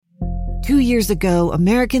2 years ago,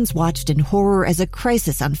 Americans watched in horror as a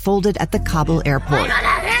crisis unfolded at the Kabul airport.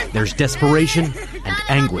 There's desperation and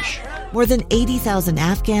anguish. More than 80,000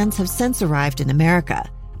 Afghans have since arrived in America,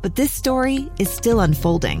 but this story is still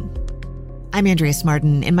unfolding. I'm Andrea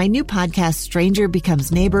Martin. In my new podcast, Stranger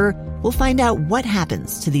Becomes Neighbor, we'll find out what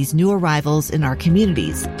happens to these new arrivals in our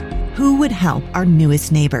communities. Who would help our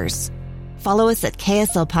newest neighbors? Follow us at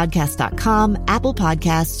kslpodcast.com, Apple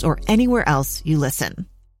Podcasts, or anywhere else you listen.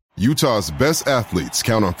 Utah's best athletes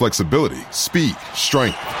count on flexibility, speed,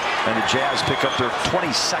 strength. And the Jazz pick up their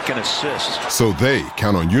 22nd assist. So they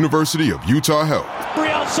count on University of Utah Health.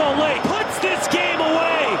 Real Soleil puts this game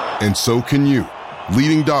away. And so can you.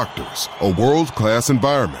 Leading doctors, a world-class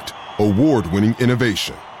environment, award-winning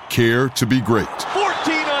innovation, care to be great.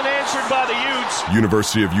 14 unanswered by the Utes.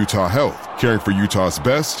 University of Utah Health, caring for Utah's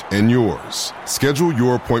best and yours. Schedule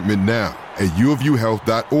your appointment now at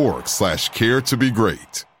uofuhealth.org/care to be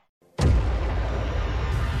great. The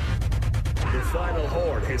final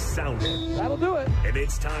horn has sounded. That'll do it. And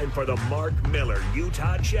it's time for the Mark Miller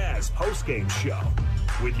Utah Jazz postgame show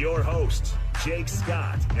with your hosts, Jake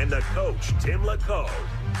Scott and the coach, Tim LaCoe.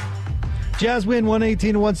 Jazz win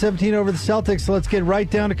 118-117 over the Celtics. So let's get right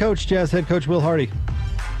down to Coach. Jazz head coach Will Hardy.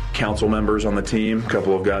 Council members on the team, a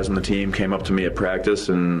couple of guys on the team came up to me at practice,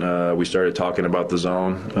 and we started talking about the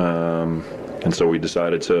zone. And so we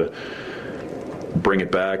decided to bring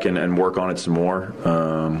it back and work on it some more.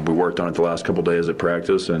 We worked on it the last couple days at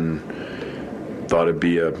practice and thought it'd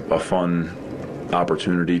be a fun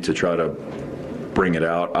opportunity to try to bring it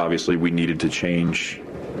out. Obviously, we needed to change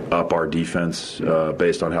up our defense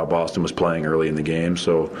based on how Boston was playing early in the game.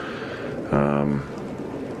 So,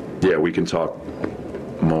 we can talk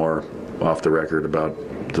more off the record about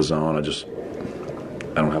the zone. I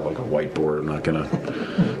don't have like a whiteboard. I'm not going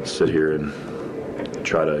to sit here and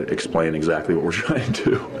try to explain exactly what we're trying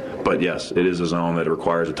to do. But yes, it is a zone that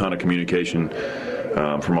requires a ton of communication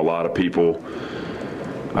from a lot of people.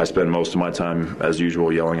 I spend most of my time, as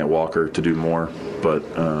usual, yelling at Walker to do more, but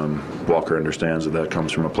Walker understands that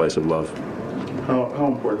comes from a place of love. How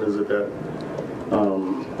important is it that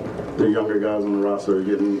the younger guys on the roster are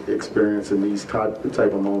getting experience in these type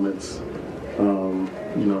of moments, and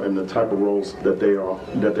the type of roles that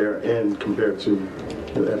they're in compared to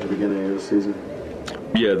at the beginning of the season?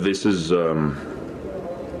 Yeah,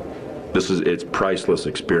 it's priceless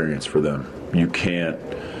experience for them. You can't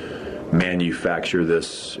manufacture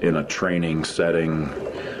this in a training setting,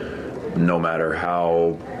 no matter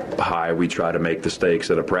how high we try to make the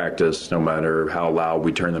stakes at a practice, no matter how loud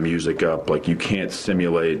we turn the music up. Like, you can't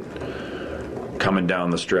simulate coming down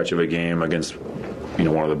the stretch of a game against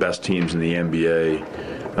one of the best teams in the NBA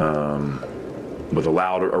with a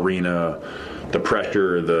loud arena, the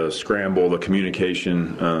pressure, the scramble, the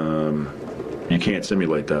communication. You can't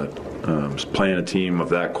simulate that. Playing a team of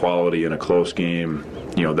that quality in a close game,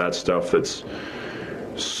 that stuff that's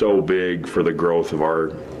so big for the growth of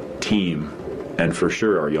our team and for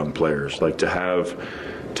sure our young players. Like, to have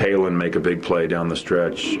Talon make a big play down the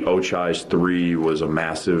stretch. Ochai's 3 was a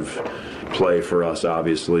massive play for us,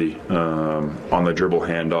 obviously, on the dribble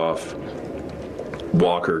handoff.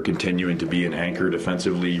 Walker continuing to be an anchor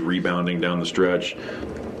defensively, rebounding down the stretch.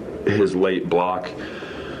 His late block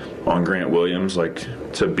on Grant Williams, like,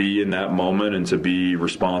 to be in that moment and to be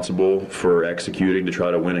responsible for executing to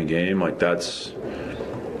try to win a game, like, that's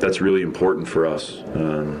really important for us.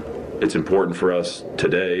 It's important for us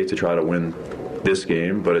today to try to win this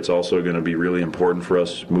game, but it's also going to be really important for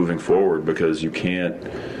us moving forward, because you can't,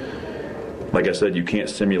 like I said, you can't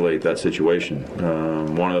simulate that situation.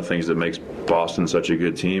 One of the things that makes Boston such a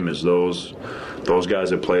good team is those guys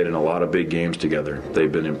have played in a lot of big games together.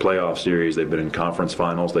 They've been in playoff series, they've been in conference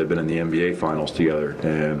finals, they've been in the NBA finals together,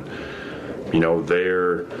 and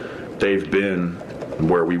they've been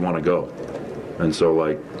where we want to go. And so,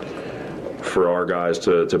 like, for our guys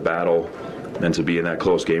to battle and to be in that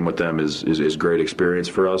close game with them is great experience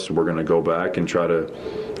for us. We're going to go back and try to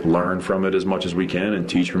learn from it as much as we can and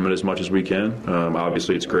teach from it as much as we can.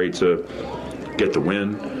 Obviously, it's great to get the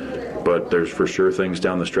win, but there's for sure things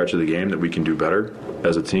down the stretch of the game that we can do better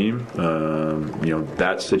as a team.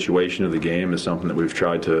 That situation of the game is something that we've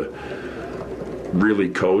tried to really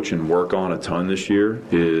coach and work on a ton this year,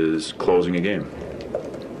 is closing a game.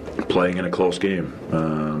 Playing in a close game.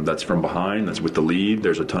 That's from behind, that's with the lead.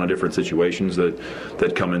 There's a ton of different situations that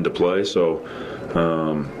come into play. So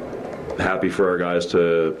happy for our guys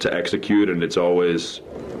to execute, and it's always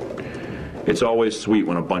sweet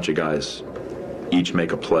when a bunch of guys each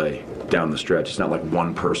make a play down the stretch. It's not like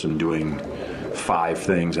one person doing 5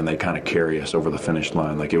 things and they kind of carry us over the finish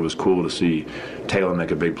line. Like, it was cool to see Taylor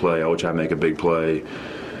make a big play, Ochai make a big play,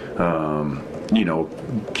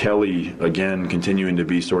 Kelly, again, continuing to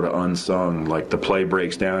be sort of unsung. Like, the play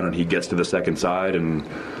breaks down and he gets to the second side and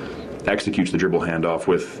executes the dribble handoff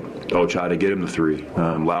with Ochai to get him the three.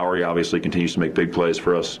 Lowry obviously continues to make big plays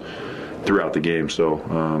for us throughout the game. So,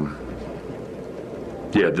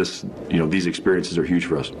 these experiences are huge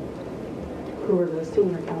for us. Who are the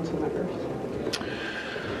senior council members?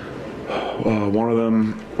 One of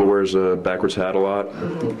them wears a backwards hat a lot.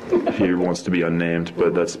 He wants to be unnamed,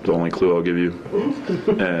 but that's the only clue I'll give you.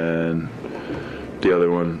 And the other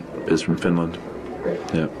one is from Finland.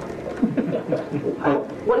 Yeah.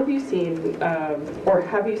 What have you seen, or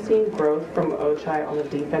have you seen growth from Ochai on the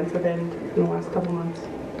defensive end in the last couple months?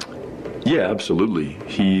 Yeah, absolutely.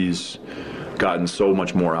 He's gotten so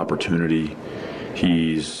much more opportunity.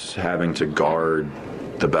 He's having to guard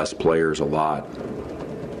the best players a lot.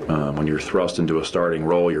 When you're thrust into a starting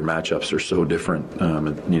role, your matchups are so different.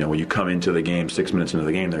 When you come into the game, 6 minutes into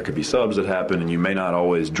the game, there could be subs that happen, and you may not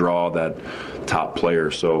always draw that top player.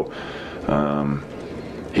 So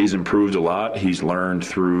he's improved a lot. He's learned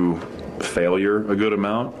through failure a good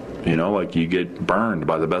amount. You get burned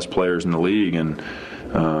by the best players in the league, and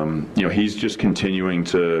he's just continuing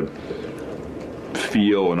to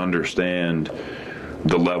feel and understand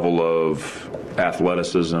the level of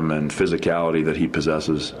athleticism and physicality that he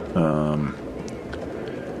possesses.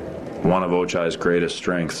 One of Ochai's greatest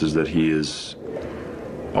strengths is that he is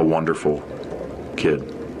a wonderful kid,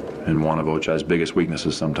 and one of Ochai's biggest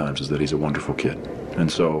weaknesses sometimes is that he's a wonderful kid. And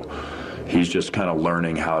so he's just kind of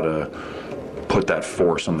learning how to put that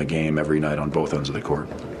force on the game every night on both ends of the court.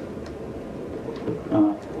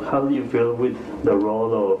 How do you feel with the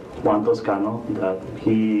role of Juan Toscano?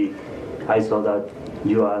 I saw that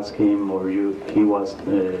you asked him, or he was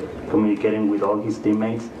communicating with all his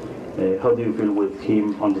teammates. How do you feel with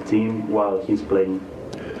him on the team while he's playing?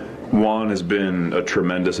 Juan has been a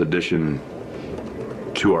tremendous addition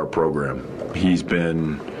to our program. He's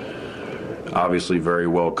been obviously very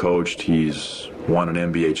well coached. He's won an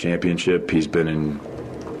NBA championship. He's been in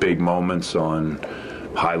big moments on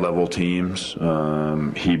high-level teams.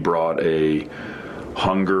 He brought a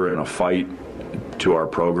hunger and a fight to our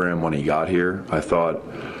program when he got here. I thought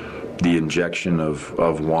the injection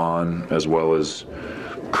of Juan, as well as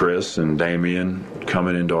Chris and Damian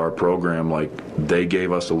coming into our program, they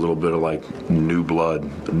gave us a little bit of new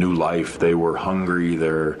blood, new life. They were hungry.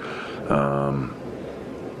 They're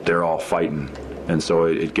all fighting. And so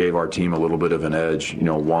it gave our team a little bit of an edge.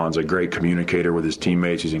 Juan's a great communicator with his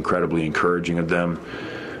teammates. He's incredibly encouraging of them.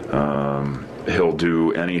 He'll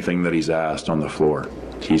do anything that he's asked on the floor.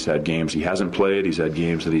 He's had games he hasn't played. He's had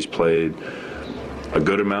games that he's played a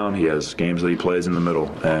good amount. He has games that he plays in the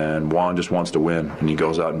middle. And Juan just wants to win, and he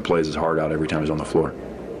goes out and plays his heart out every time he's on the floor.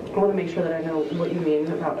 I want to make sure that I know what you mean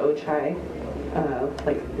about Ochai,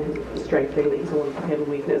 his strength thing that he's a wonderful kid and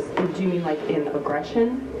weakness. Do you mean in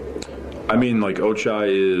aggression? I mean, Ochai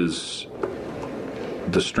is,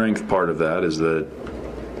 the strength part of that is that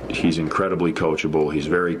he's incredibly coachable. He's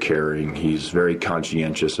very caring. He's very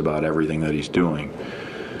conscientious about everything that he's doing.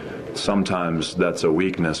 Sometimes that's a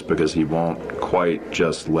weakness because he won't quite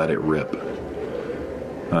just let it rip.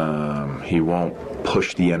 He won't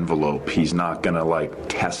push the envelope. He's not going to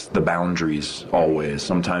test the boundaries always.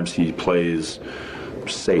 Sometimes he plays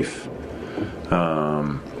safe.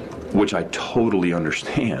 Which I totally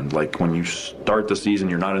understand. When you start the season,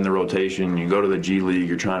 you're not in the rotation, you go to the G League,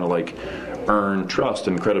 you're trying to earn trust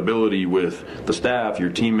and credibility with the staff, your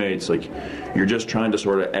teammates. You're just trying to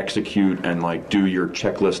sort of execute and do your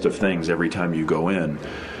checklist of things every time you go in.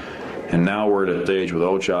 And now we're at a stage with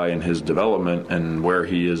Ochai and his development and where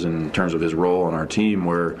he is in terms of his role on our team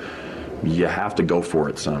where you have to go for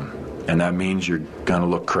it some. And that means you're going to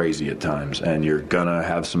look crazy at times and you're going to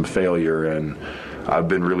have some failure. And I've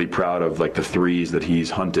been really proud of the threes that he's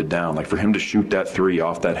hunted down. For him to shoot that three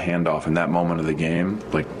off that handoff in that moment of the game,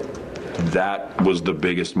 that was the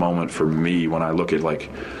biggest moment for me when I look at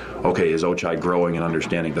okay, is Ochai growing and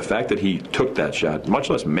understanding? The fact that he took that shot,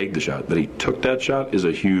 much less make the shot, that he took that shot is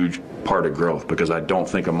a huge part of growth because I don't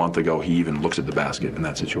think a month ago he even looks at the basket in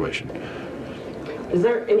that situation. Is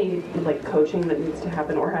there any coaching that needs to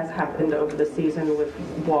happen or has happened over the season with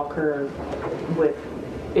Walker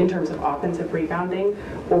in terms of offensive rebounding,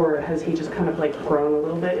 or has he just kind of grown a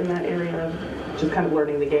little bit in that area of just kind of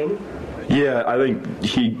learning the game? Yeah, I think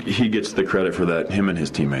he gets the credit for that, him and his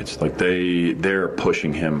teammates. They're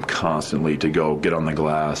pushing him constantly to go get on the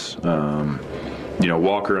glass.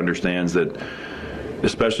 Walker understands that,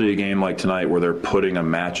 especially a game like tonight where they're putting a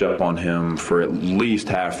matchup on him for at least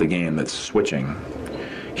half the game that's switching.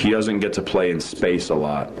 he doesn't get to play in space a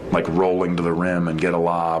lot, like rolling to the rim and get a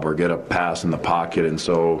lob or get a pass in the pocket. And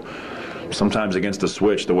so sometimes against the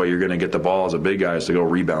switch, the way you're going to get the ball as a big guy is to go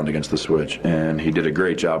rebound against the switch. And he did a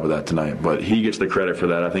great job of that tonight. But he gets the credit for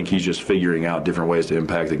that. I think he's just figuring out different ways to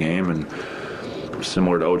impact the game. And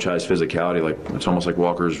similar to Ochai's physicality, like it's almost like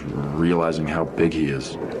Walker's realizing how big he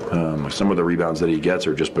is. Some of the rebounds that he gets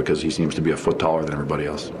are just because he seems to be a foot taller than everybody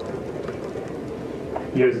else.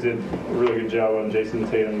 You guys did a really good job on Jason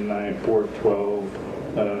Tatum tonight, 4 of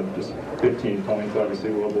 12, just 15 points,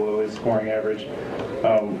 obviously well below his scoring average.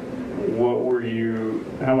 How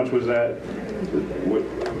much was that, what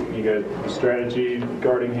you got the strategy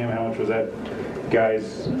guarding him? How much was that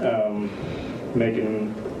guys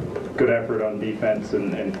making good effort on defense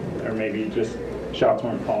and or maybe just shots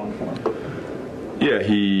weren't falling for him? Yeah,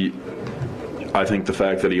 I think the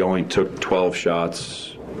fact that he only took 12 shots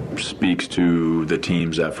speaks to the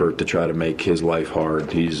team's effort to try to make his life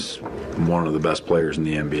hard. He's one of the best players in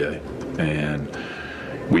the NBA, and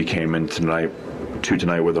we came in tonight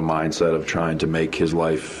with a mindset of trying to make his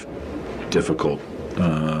life difficult,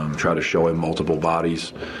 try to show him multiple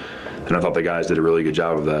bodies, and I thought the guys did a really good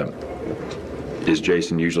job of that. Is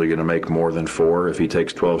Jason usually going to make more than 4 if he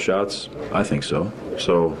takes 12 shots? I think so.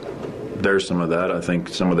 So there's some of that. I think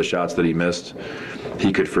some of the shots that he missed,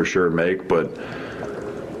 he could for sure make, but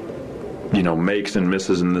makes and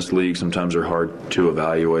misses in this league sometimes are hard to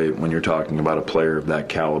evaluate when you're talking about a player of that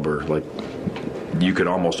caliber. Like, you could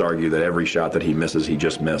almost argue that every shot that he misses, he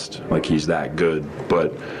just missed. Like, he's that good.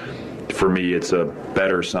 But for me, it's a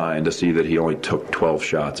better sign to see that he only took 12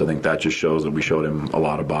 shots. I think that just shows that we showed him a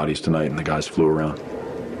lot of bodies tonight, and the guys flew around.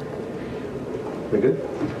 We good?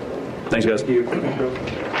 Thanks, guys. Thank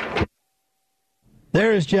you.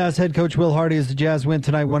 There is Jazz head coach Will Hardy as the Jazz win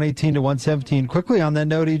tonight, 118-117. Quickly on that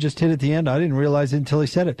note he just hit at the end, I didn't realize it until he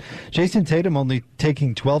said it. Jason Tatum only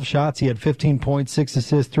taking 12 shots. He had 15 points, 6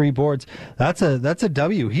 assists, 3 boards. That's a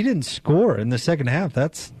W. He didn't score in the second half.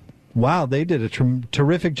 Wow, they did a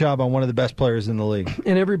terrific job on one of the best players in the league.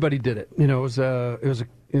 And everybody did it. It was a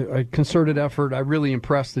concerted effort. I really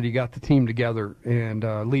impressed that he got the team together, and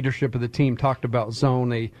leadership of the team talked about zone.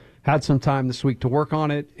 They had some time this week to work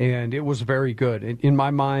on it, and it was very good. In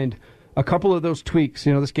my mind, a couple of those tweaks,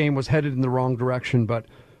 this game was headed in the wrong direction, but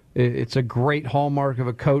it's a great hallmark of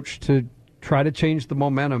a coach to try to change the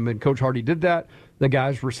momentum, and Coach Hardy did that. The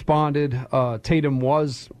guys responded. Tatum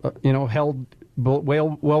was, held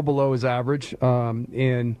well below his average,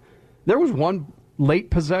 and there was one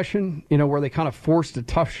late possession, where they kind of forced a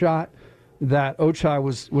tough shot that Ochai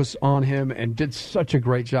was on him and did such a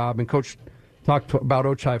great job, and Coach talked about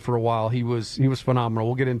Ochai for a while. He was phenomenal.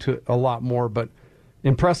 We'll get into it a lot more, but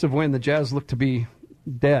impressive win. The Jazz looked to be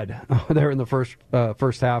dead there in the first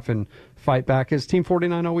half and fight back as Team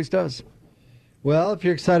 49 always does. Well, if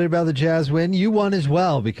you're excited about the Jazz win, you won as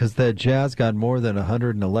well, because the Jazz got more than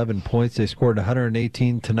 111 points. They scored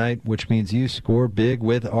 118 tonight, which means you score big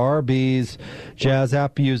with Arby's. Jazz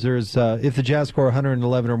app users, if the Jazz score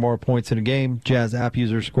 111 or more points in a game, Jazz app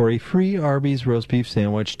users score a free Arby's roast beef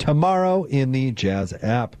sandwich tomorrow in the Jazz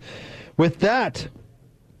app. With that,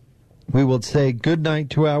 we will say good night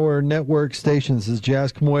to our network stations as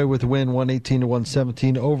Jazz come away with a win,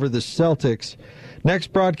 118-117 over the Celtics.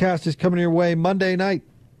 Next broadcast is coming your way Monday night.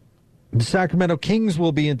 The Sacramento Kings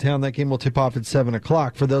will be in town. That game will tip off at 7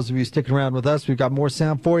 o'clock. For those of you sticking around with us, we've got more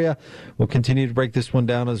sound for you. We'll continue to break this one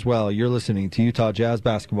down as well. You're listening to Utah Jazz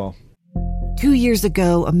Basketball. 2 years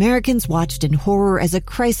ago, Americans watched in horror as a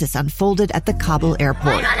crisis unfolded at the Kabul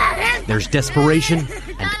airport. There's desperation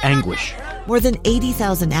and anguish. More than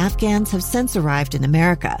 80,000 Afghans have since arrived in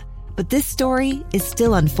America, but this story is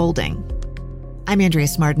still unfolding. I'm Andrea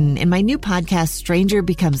Smartin. In my new podcast, Stranger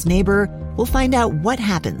Becomes Neighbor, we'll find out what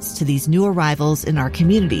happens to these new arrivals in our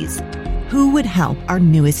communities. Who would help our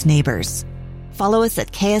newest neighbors? Follow us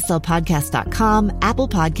at kslpodcast.com, Apple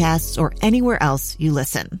Podcasts, or anywhere else you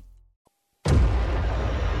listen. The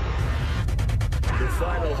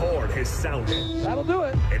final horn has sounded. That'll do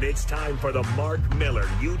it. And it's time for the Mark Miller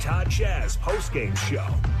Utah Jazz postgame show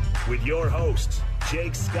with your hosts,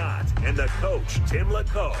 Jake Scott and the coach, Tim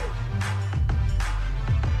LaCoe.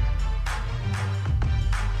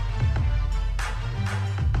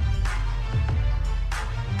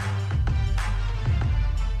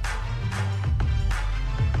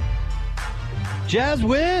 Jazz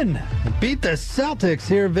win! Beat the Celtics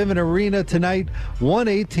here at Vivint Arena tonight,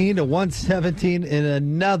 118-117 in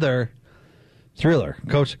another thriller.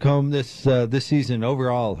 Coach Combe, this season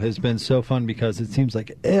overall has been so fun because it seems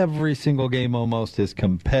like every single game almost is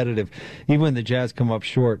competitive. Even when the Jazz come up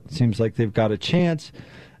short, it seems like they've got a chance.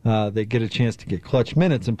 they get a chance to get clutch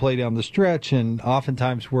minutes and play down the stretch. And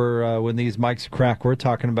oftentimes when these mics crack, we're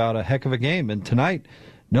talking about a heck of a game. And tonight,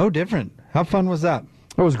 no different. How fun was that?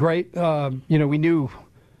 It was great. We knew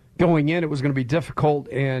going in it was going to be difficult.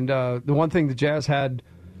 And the one thing the Jazz had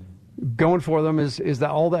going for them is that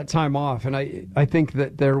all that time off. And I think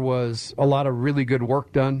that there was a lot of really good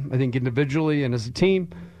work done, I think individually and as a team.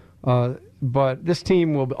 But this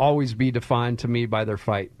team will always be defined to me by their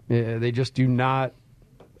fight. They just do not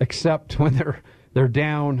accept when they're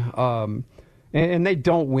down. And they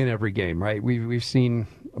don't win every game, right? We've seen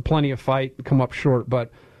plenty of fight come up short,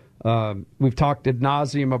 but we've talked ad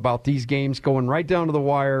nauseum about these games going right down to the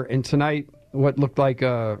wire. And tonight, what looked like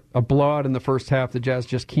a blowout in the first half, the Jazz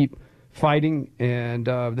just keep fighting. And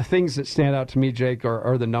the things that stand out to me, Jake,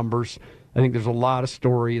 are the numbers. I think there's a lot of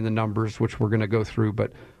story in the numbers, which we're going to go through.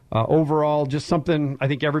 But overall, just something I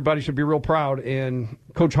think everybody should be real proud. And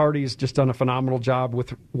Coach Hardy's just done a phenomenal job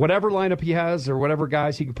with whatever lineup he has or whatever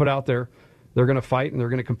guys he can put out there. They're going to fight and they're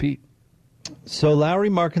going to compete. So Lauri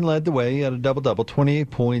Markkanen led the way. He had a double-double, 28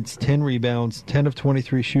 points, 10 rebounds, 10 of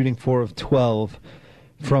 23 shooting, 4 of 12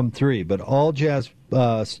 from 3. But all Jazz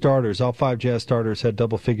starters, all 5 Jazz starters had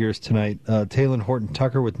double figures tonight. Talen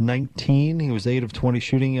Horton-Tucker with 19. He was 8 of 20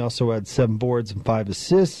 shooting. He also had 7 boards and 5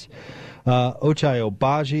 assists. Ochai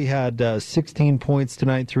Agbaji had 16 points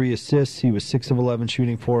tonight, 3 assists. He was 6 of 11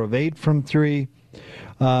 shooting, 4 of 8 from 3.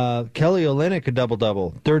 Kelly Olynyk a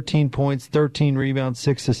double-double, 13 points, 13 rebounds,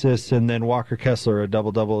 6 assists, and then Walker Kessler a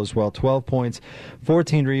double-double as well, 12 points,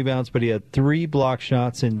 14 rebounds, but he had 3 block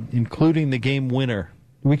shots, including the game winner.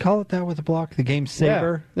 Do we call it that with a block? The game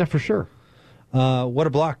saver? Yeah, for sure. What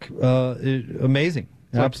a block. Amazing.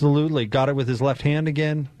 Absolutely. Got it with his left hand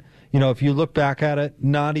again. If you look back at it,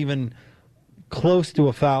 not even close to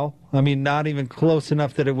a foul. I mean, not even close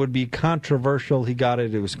enough that it would be controversial. He got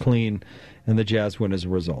it. It was clean, and the Jazz win as a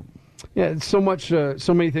result. Yeah, it's so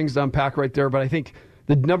many things to unpack right there, but I think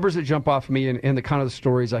the numbers that jump off me and the kind of the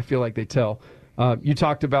stories I feel like they tell. You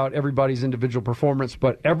talked about everybody's individual performance,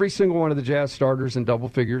 but every single one of the Jazz starters in double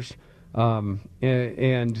figures. The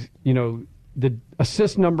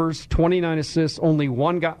assist numbers, 29 assists, only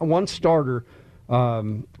one starter.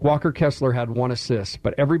 Walker Kessler had 1 assist,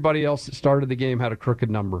 but everybody else that started the game had a crooked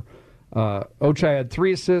number. Ochai had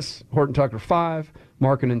 3 assists, Horton-Tucker 5,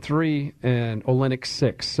 Markkanen 3, and Olynyk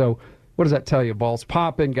 6. So what does that tell you? Balls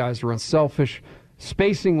popping, guys are unselfish.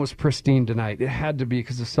 Spacing was pristine tonight. It had to be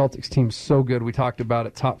because the Celtics team's so good. We talked about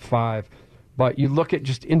it, top 5. But you look at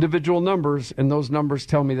just individual numbers, and those numbers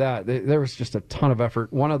tell me that. There was just a ton of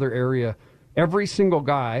effort. One other area, every single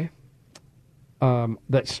guy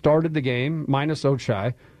that started the game, minus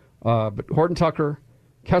Ochai, but Horton-Tucker,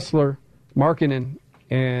 Kessler, Markkanen,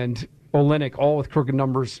 and Olynyk, all with crooked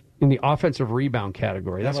numbers in the offensive rebound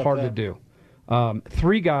category. That's hard to do.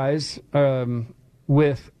 3 guys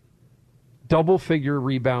with double-figure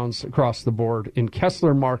rebounds across the board in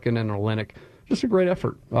Kessler, Markkanen, and Olynyk. Just a great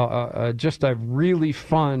effort. Just a really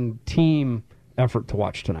fun team effort to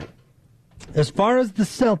watch tonight. As far as the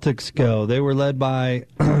Celtics go, they were led by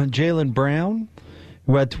Jaylen Brown,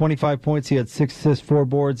 who had 25 points. He had 6 assists, 4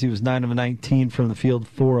 boards. He was 9 of 19 from the field,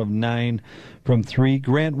 4 of 9 from 3.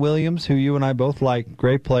 Grant Williams, who you and I both like,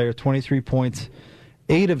 great player, 23 points,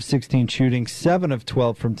 8 of 16 shooting, 7 of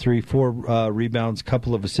 12 from 3, 4 rebounds,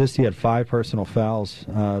 couple of assists. He had 5 personal fouls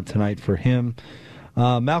tonight for him.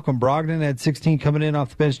 Malcolm Brogdon had 16 coming in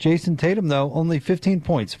off the bench. Jason Tatum, though, only 15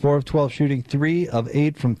 points, 4 of 12 shooting, 3 of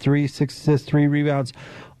 8 from 3, 6 assists, 3 rebounds.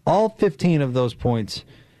 All 15 of those points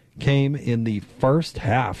came in the first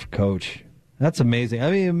half, Coach. That's amazing.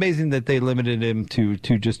 I mean, amazing that they limited him to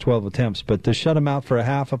just 12 attempts, but to shut him out for a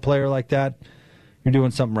half, a player like that, you're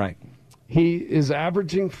doing something right. He is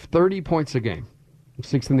averaging 30 points a game,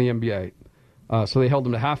 6th in the NBA. So they held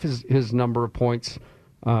him to half his number of points.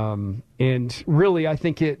 And really, I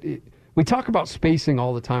think we talk about spacing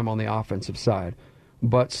all the time on the offensive side,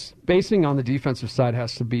 but spacing on the defensive side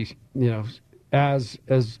has to be, as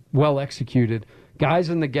well executed. Guys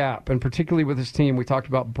in the gap, and particularly with his team, we talked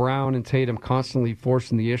about Brown and Tatum constantly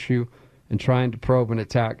forcing the issue and trying to probe and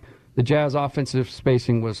attack. The Jazz offensive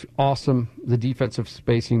spacing was awesome. The defensive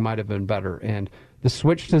spacing might have been better. And the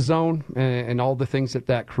switch to zone and all the things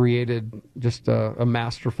that created, just a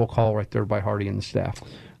masterful call right there by Hardy and the staff.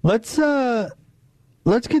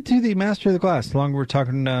 Let's get to the master of the glass. As long as we're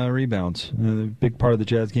talking rebounds, a big part of the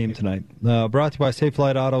Jazz game tonight. Brought to you by Safe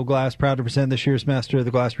Flight Auto Glass, proud to present this year's Master of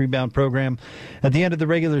the Glass rebound program. At the end of the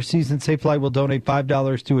regular season, Safe Flight will donate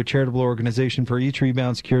 $5 to a charitable organization for each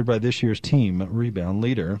rebound secured by this year's team rebound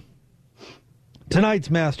leader. Tonight's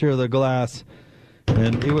Master of the Glass,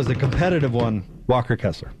 and it was a competitive one, Walker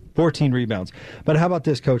Kessler. 14 rebounds. But how about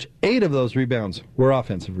this, Coach? 8 of those rebounds were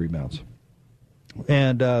offensive rebounds.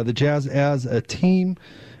 And the Jazz as a team,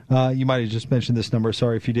 you might have just mentioned this number.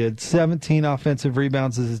 Sorry if you did. 17 offensive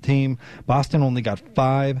rebounds as a team. Boston only got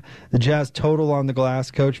 5. The Jazz total on the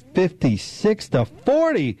glass, Coach,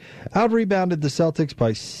 56-40. Out-rebounded the Celtics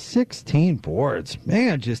by 16 boards.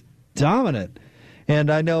 Man, just dominant.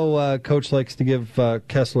 And I know Coach likes to give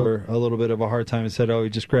Kessler a little bit of a hard time and said, he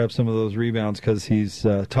just grabbed some of those rebounds because he's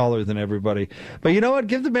taller than everybody. But you know what?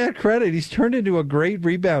 Give the man credit. He's turned into a great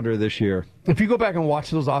rebounder this year. If you go back and watch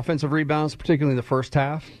those offensive rebounds, particularly in the first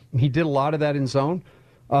half, he did a lot of that in zone.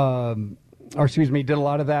 He did a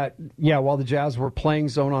lot of that, while the Jazz were playing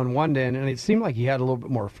zone on one end. And it seemed like he had a little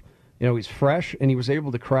bit more, he's fresh and he was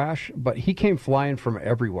able to crash. But he came flying from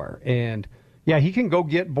everywhere. And he can go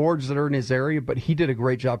get boards that are in his area, but he did a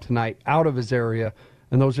great job tonight out of his area,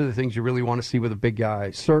 and those are the things you really want to see with a big guy.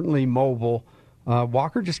 Certainly mobile.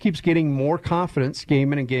 Walker just keeps getting more confidence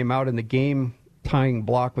game in and game out, and the game-tying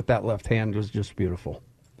block with that left hand was just beautiful.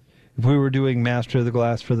 If we were doing Master of the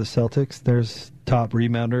Glass for the Celtics, their top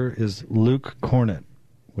rebounder is Luke Cornett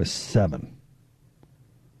with 7.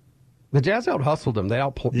 The Jazz out-hustled them. They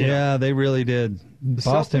outplayed. Yeah, they really did.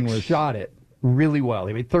 Boston shot it really well.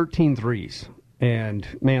 They made 13 threes. And,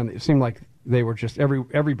 man, it seemed like they were just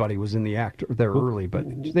everybody was in the act there early, but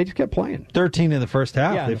they just kept playing. 13 in the first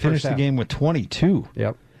half. Yeah, they finished the game with 22.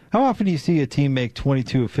 Yep. How often do you see a team make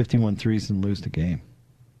 22 of 51 threes and lose the game?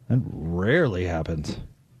 That rarely happens.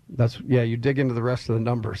 You dig into the rest of the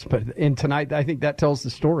numbers. But in tonight, I think that tells the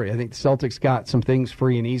story. I think the Celtics got some things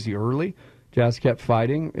free and easy early. Jazz kept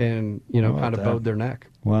fighting and, kind of bowed their neck.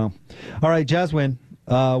 Wow. All right, Jazz win.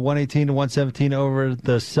 118-117 over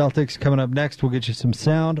the Celtics. Coming up next, we'll get you some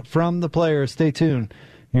sound from the players. Stay tuned.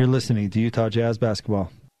 You're listening to Utah Jazz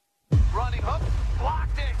Basketball. Running hook,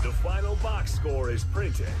 blocked it. The final box score is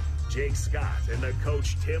printed. Jake Scott and the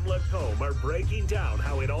coach Tim Lacombe are breaking down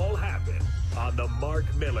how it all happened on the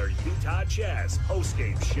Mark Miller Utah Jazz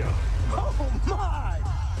postgame show. Oh, my!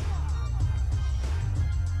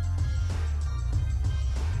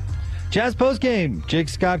 Jazz postgame. Jake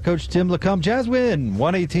Scott, Coach Tim Lacombe. Jazz win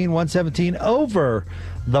 118-117 over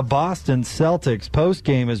the Boston Celtics.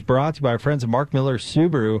 Postgame is brought to you by our friends at Mark Miller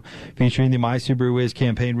Subaru, featuring the My Subaru Is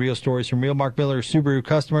campaign. Real stories from real Mark Miller Subaru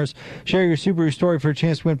customers. Share your Subaru story for a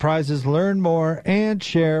chance to win prizes. Learn more and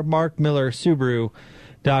share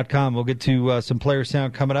markmillersubaru.com. We'll get to some player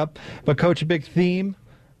sound coming up. But, Coach, a big theme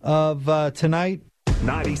of tonight.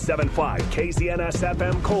 97.5 KZNS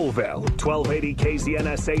FM Colville, 1280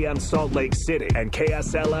 KZNS AM Salt Lake City, and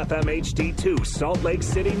KSL FM HD2 Salt Lake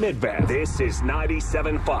City Midvale. This is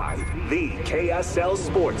 97.5, the KSL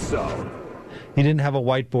Sports Zone. He didn't have a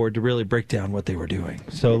whiteboard to really break down what they were doing.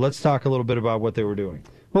 So let's talk a little bit about what they were doing.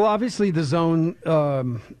 Well, obviously the zone,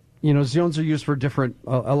 zones are used for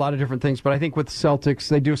a lot of different things, but I think with the Celtics,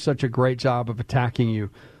 they do such a great job of attacking you.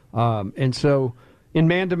 And so in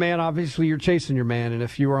man-to-man, obviously, you're chasing your man, and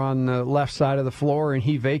if you're on the left side of the floor and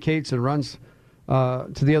he vacates and runs to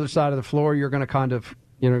the other side of the floor, you're going to kind of,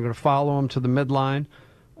 going to follow him to the midline.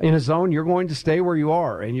 In a zone, you're going to stay where you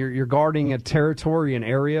are, and you're guarding a territory, an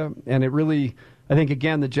area, and it really, I think,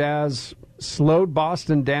 again, the Jazz slowed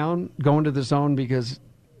Boston down going to the zone because,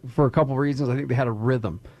 for a couple of reasons, I think they had a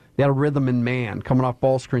rhythm. They had a rhythm in man, coming off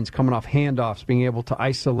ball screens, coming off handoffs, being able to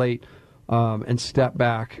isolate and step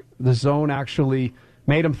back. The zone actually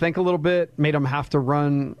made them think a little bit, made them have to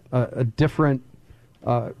run a different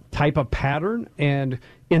type of pattern. And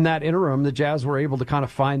in that interim, the Jazz were able to kind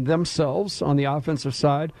of find themselves on the offensive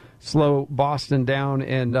side, slow Boston down.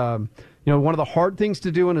 And, one of the hard things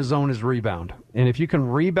to do in a zone is rebound. And if you can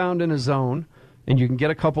rebound in a zone and you can get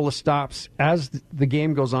a couple of stops, as the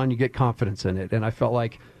game goes on, you get confidence in it. And I felt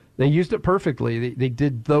like they used it perfectly. They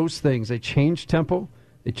did those things. They changed tempo.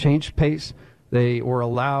 They changed pace. They were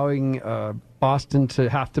allowing Boston to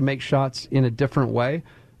have to make shots in a different way,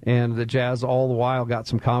 and the Jazz all the while got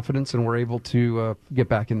some confidence and were able to get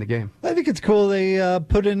back in the game. I think it's cool they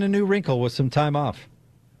put in a new wrinkle with some time off.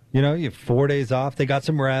 You have 4 days off. They got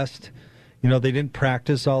some rest. They didn't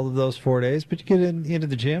practice all of those 4 days, but you get into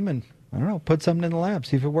the gym and, put something in the lab,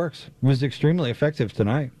 see if it works. It was extremely effective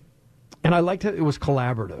tonight. And I liked it was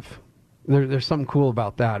collaborative. There's something cool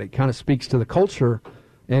about that. It kind of speaks to the culture.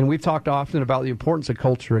 And we've talked often about the importance of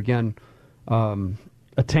culture. Again,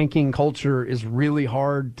 a tanking culture is really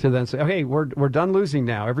hard to then say, okay, we're done losing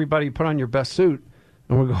now. Everybody put on your best suit,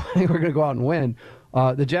 and we're going to go out and win.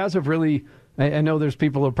 The Jazz have really, I know there's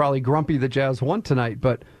people who are probably grumpy the Jazz won tonight,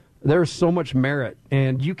 but there's so much merit.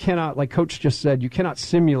 And you cannot, like Coach just said, you cannot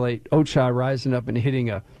simulate Ochai rising up and hitting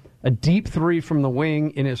a deep three from the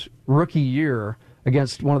wing in his rookie year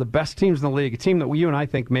against one of the best teams in the league, a team that you and I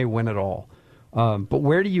think may win it all. But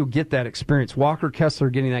where do you get that experience? Walker Kessler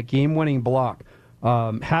getting that game-winning block,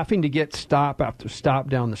 having to get stop after stop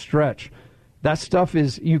down the stretch. That stuff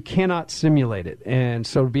you cannot simulate it. And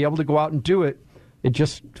so to be able to go out and do it,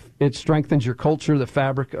 it strengthens your culture, the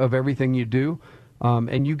fabric of everything you do,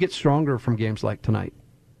 and you get stronger from games like tonight.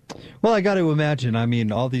 Well, I got to imagine,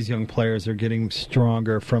 all these young players are getting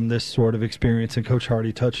stronger from this sort of experience, and Coach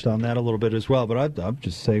Hardy touched on that a little bit as well. But I'd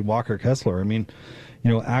just say Walker Kessler.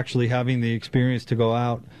 Actually having the experience to go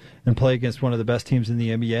out and play against one of the best teams in the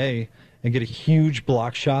NBA and get a huge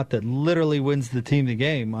block shot that literally wins the team the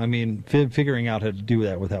game. Figuring out how to do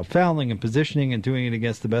that without fouling and positioning and doing it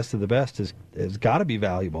against the best of the best has got to be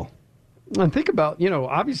valuable. And think about,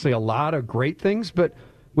 obviously a lot of great things, but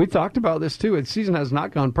we've talked about this too. The season has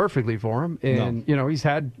not gone perfectly for him. And, he's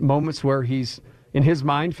had moments where he's, in his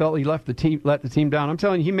mind, felt he let the team down. I'm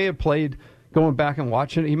telling you, he may have played, going back and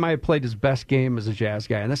watching it, he might have played his best game as a Jazz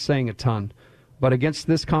guy, and that's saying a ton. But against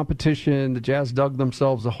this competition, the Jazz dug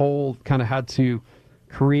themselves a hole, kind of had to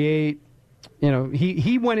create.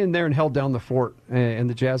 He went in there and held down the fort, and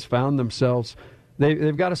the Jazz found themselves.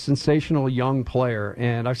 They've got a sensational young player,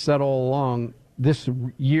 and I've said all along, this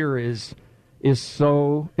year is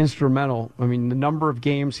so instrumental. The number of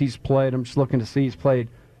games he's played, I'm just looking to see, he's played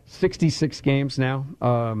 66 games now,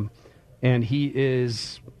 and he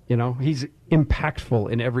is, he's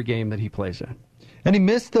impactful in every game that he plays in. And he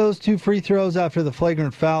missed those 2 free throws after the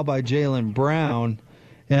flagrant foul by Jaylen Brown,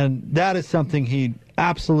 and that is something he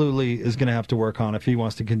absolutely is going to have to work on if he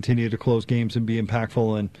wants to continue to close games and be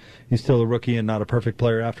impactful, and he's still a rookie and not a perfect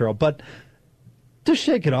player after all. But just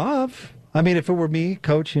shake it off. If it were me,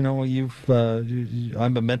 Coach, I'm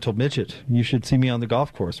a mental midget. You should see me on the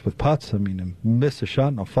golf course with putts. I miss a shot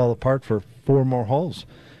and I'll fall apart for 4 more holes.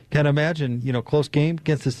 Can't imagine, close game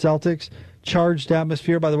against the Celtics, charged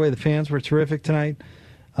atmosphere. By the way, the fans were terrific tonight.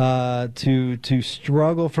 To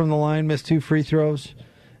struggle from the line, miss 2 free throws,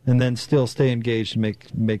 and then still stay engaged and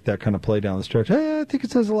make that kind of play down the stretch. I think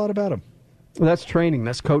it says a lot about him. Well, that's training.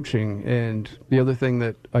 That's coaching. And the other thing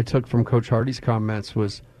that I took from Coach Hardy's comments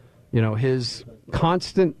was, his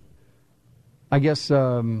constant,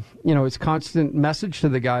 his constant message to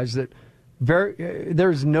the guys that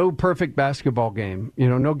there's no perfect basketball game.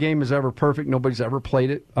 No game is ever perfect. Nobody's ever played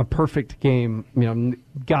it. A perfect game,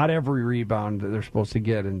 got every rebound that they're supposed to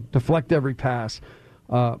get and deflect every pass.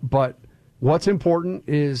 But what's important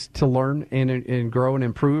is to learn and grow and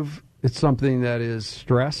improve. It's something that is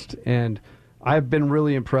stressed, and I've been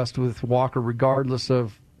really impressed with Walker, regardless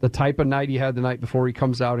of the type of night he had the night before. He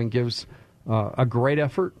comes out and gives a great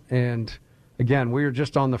effort. And again, we are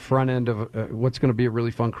just on the front end of what's going to be a really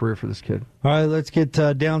fun career for this kid. All right, let's get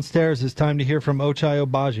downstairs. It's time to hear from Ochai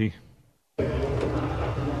Agbaji.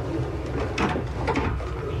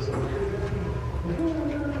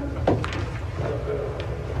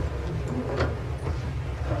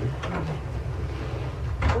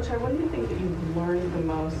 Ochai, what do you think that you've learned the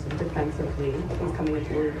most defensively since coming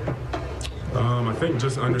into the league? I think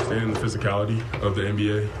just understanding the physicality of the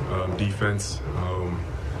NBA, defense,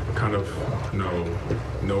 kind of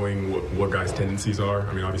knowing what guys' tendencies are.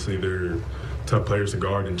 Obviously they're tough players to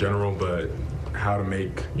guard in general, but how to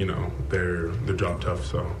make their job tough.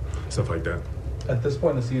 So stuff like that. At this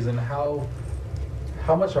point in the season, how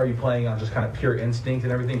much are you playing on just kind of pure instinct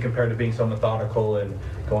and everything compared to being so methodical and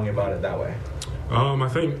going about it that way? I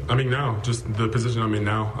think now, just the position I'm in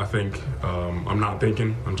now, I think I'm not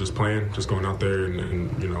thinking. I'm just playing, just going out there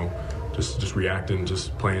and just reacting,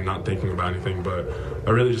 just playing, not thinking about anything. But it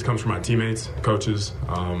really just comes from my teammates, coaches.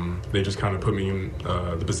 They just kind of put me in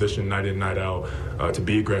the position night in, night out to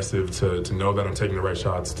be aggressive, to know that I'm taking the right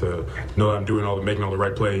shots, to know that I'm making all the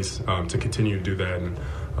right plays, to continue to do that. And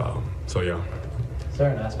yeah. Is there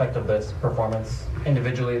an aspect of this performance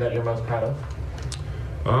individually that you're most proud of?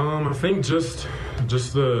 I think just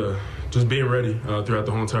being ready throughout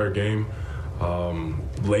the whole entire game.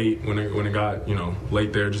 Late when it got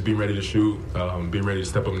late there, just being ready to shoot, being ready to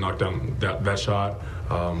step up and knock down that shot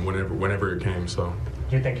whenever it came. So.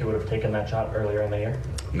 Do you think you would have taken that shot earlier in the year?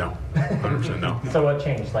 No, 100% no. So what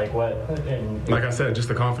changed? Like I said, just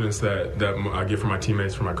the confidence that I get from my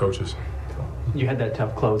teammates, from my coaches. You had that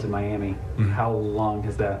tough close in Miami. Mm-hmm. How long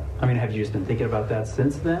has that? Have you just been thinking about that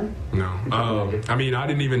since then? No. I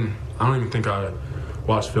don't even think I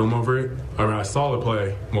watched film over it. I saw the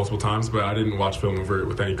play multiple times, but I didn't watch film over it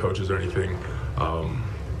with any coaches or anything.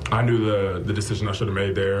 I knew the decision I should have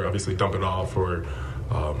made there. Obviously, dump it off or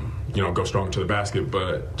go strong to the basket.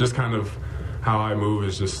 But just kind of how I move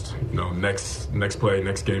is just, next play,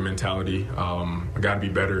 next game mentality. I got to be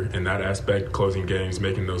better in that aspect, closing games,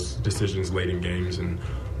 making those decisions late in games, and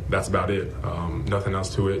that's about it. Nothing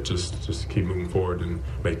else to it. Just keep moving forward and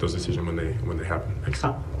make those decisions when they happen. Thanks.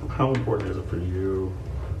 How important is it for you,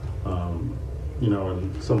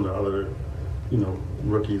 and some of the other,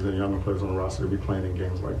 rookies and younger players on the roster to be playing in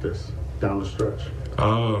games like this down the stretch?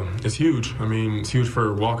 It's huge. I mean, it's huge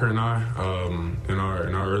for Walker and I in our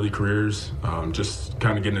early careers. Just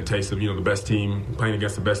kind of getting a taste of the best team, playing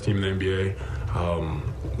against the best team in the NBA.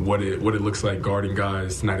 What it looks like guarding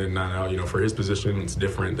guys night in, night out. For his position, it's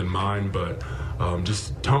different than mine, but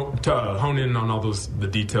just hone in on all the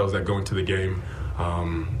details that go into the game,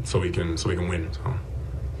 so we can win. So.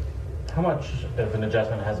 How much of an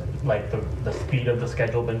adjustment has the speed of the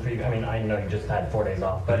schedule been for you? I mean, I know you just had 4 days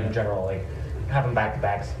off, but in general, having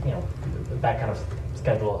back-to-backs, that kind of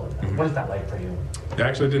schedule, what is that like for you? It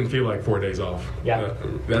actually didn't feel like 4 days off. Yeah.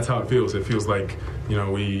 That's how it feels. It feels like,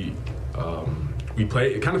 we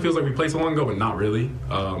play. It kind of feels like we played so long ago, but not really,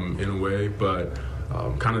 in a way. But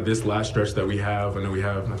kind of this last stretch that we have, I know we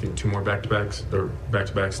have, I think, 2 more back-to-backs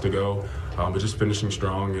to go, but just finishing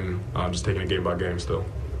strong and just taking it game by game still.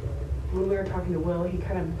 When we were talking to Will, he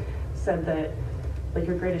kind of said that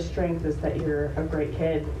your greatest strength is that you're a great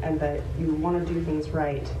kid and that you want to do things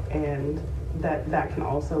right, and that can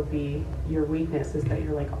also be your weakness, is that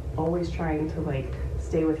you're always trying to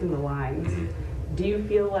stay within the lines. Do you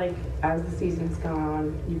feel like as the season's gone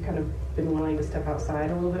on, you've kind of been willing to step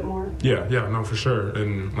outside a little bit more? Yeah, no, for sure.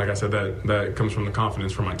 And like I said, that comes from the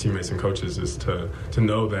confidence from my teammates and coaches, is to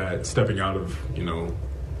know that stepping out of,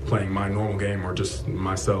 playing my normal game, or just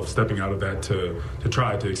myself stepping out of that to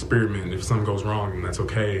try to experiment. If something goes wrong, then that's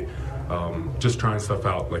okay. Just trying stuff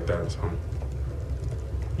out like that. So.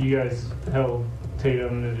 You guys held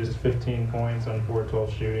Tatum to just 15 points on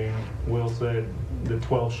 4-12 shooting. Will said the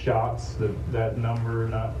 12 shots, that number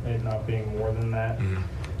not being more than that,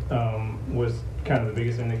 was kind of the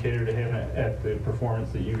biggest indicator to him at the performance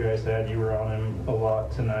that you guys had. You were on him a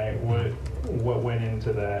lot tonight. What went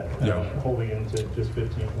into that, holding him to just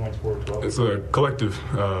 15 points, 4-12? It's a collective.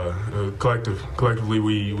 Collectively,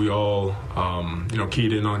 we all,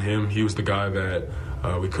 keyed in on him. He was the guy that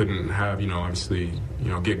we couldn't have, obviously,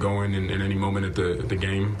 get going in any moment at the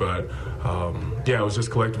game. But, it was just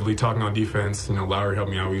collectively talking on defense. Lowry helped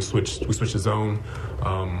me out. We switched the zone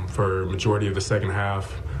for majority of the second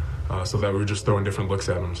half, so that we were just throwing different looks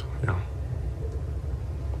at him. So, yeah.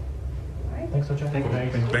 Thanks,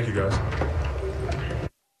 Ochai. Thank you, guys.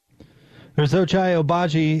 There's Ochai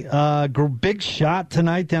Agbaji. Big shot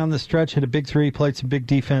tonight down the stretch. Hit a big 3, played some big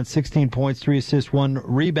defense, 16 points, 3 assists, 1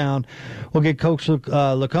 rebound. We'll get Coach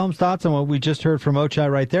Lacomb's thoughts on what we just heard from Ochai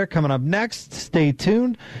right there. Coming up next, stay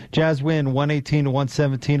tuned. Jazz win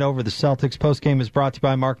 118-117 over the Celtics. Postgame is brought to you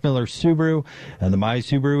by Mark Miller Subaru and the My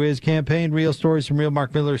Subaru Is campaign. Real stories from real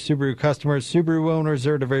Mark Miller Subaru customers. Subaru owners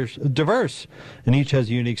are diverse, and each has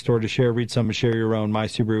a unique story to share. Read some and share your own.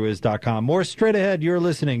 MySubaruIs.com. More straight ahead. You're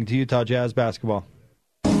listening to Utah Jazz basketball.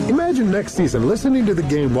 Imagine next season listening to the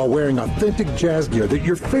game while wearing authentic Jazz gear that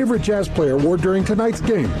your favorite Jazz player wore during tonight's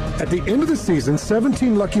game. At the end of the season,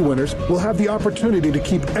 17 lucky winners will have the opportunity to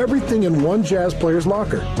keep everything in one Jazz player's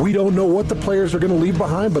locker. We don't know what the players are going to leave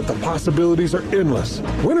behind, but the possibilities are endless.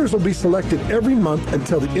 Winners will be selected every month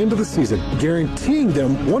until the end of the season, guaranteeing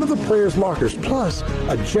them one of the players' lockers, plus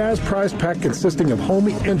a Jazz prize pack consisting of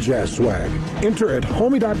Homie and Jazz swag. Enter at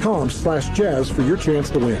homie.com/Jazz for your chance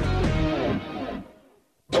to win.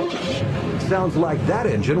 Sounds like that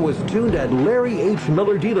engine was tuned at Larry H.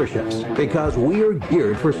 Miller dealerships, because we are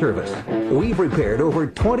geared for service. We've repaired over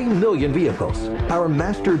 20 million vehicles. Our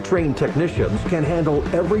master trained technicians can handle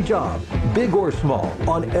every job, big or small,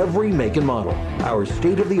 on every make and model. Our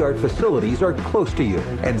state-of-the-art facilities are close to you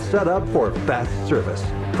and set up for fast service.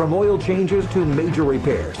 From oil changes to major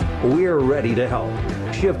repairs, we're ready to help.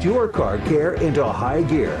 Shift your car care into high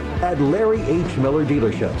gear at Larry H. Miller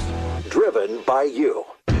dealerships. Driven by you.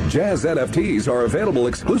 Jazz NFTs are available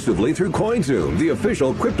exclusively through CoinZoom, the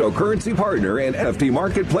official cryptocurrency partner and NFT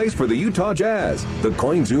marketplace for the Utah Jazz. The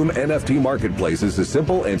CoinZoom NFT marketplace is a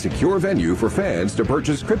simple and secure venue for fans to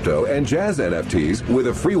purchase crypto and Jazz NFTs with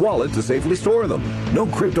a free wallet to safely store them. No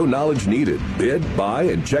crypto knowledge needed. Bid, buy,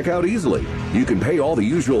 and check out easily. You can pay all the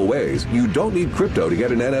usual ways. You don't need crypto to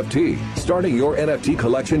get an NFT. Starting your NFT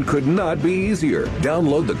collection could not be easier.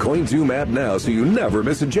 Download the CoinZoom app now so you never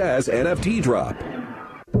miss a Jazz NFT drop.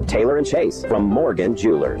 Taylor & Chase from Morgan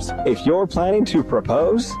Jewelers. If you're planning to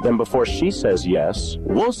propose, then before she says yes,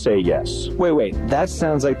 we'll say yes. Wait, that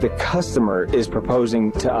sounds like the customer is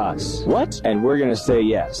proposing to us. What? And we're going to say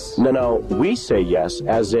yes. No, we say yes,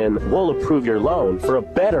 as in we'll approve your loan for a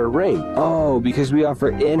better rate. Oh, because we offer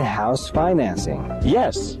in-house financing.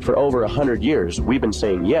 Yes, for over 100 years, we've been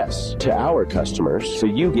saying yes to our customers. So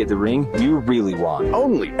you get the ring you really want.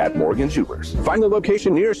 Only at Morgan Jewelers. Find the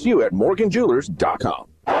location nearest you at morganjewelers.com.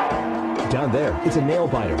 Down there, it's a nail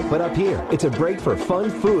biter, but up here, it's a break for fun,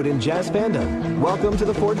 food, and jazz fandom. Welcome to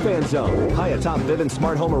the Ford Fan Zone. High atop Vivint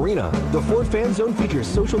Smart Home Arena, the Ford Fan Zone features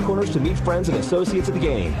social corners to meet friends and associates at the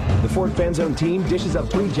game. The Ford Fan Zone team dishes up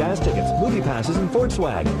free jazz tickets, movie passes, and Ford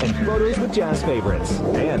swag, and photos with jazz favorites.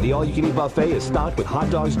 And the all-you-can-eat buffet is stocked with hot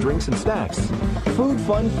dogs, drinks, and snacks. Food,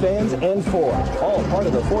 fun, fans, and Ford, all part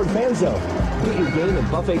of the Ford Fan Zone. Get your game and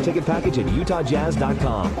buffet ticket package at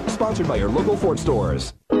UtahJazz.com. Sponsored by your local Ford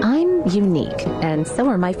stores. I'm unique, and so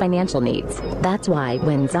are my financial needs. That's why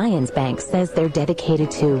when Zions Bank says they're dedicated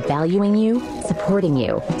to valuing you, supporting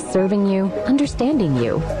you, serving you, understanding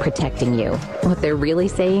you, protecting you, what they're really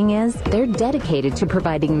saying is they're dedicated to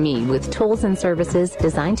providing me with tools and services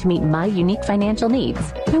designed to meet my unique financial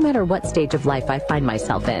needs, no matter what stage of life I find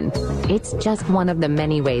myself in. It's just one of the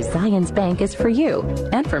many ways Zions Bank is for you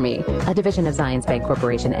and for me. A division of Zions Bank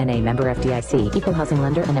Corporation, N.A., member FDIC, equal housing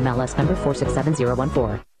lender, and MLS number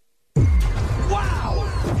 467014.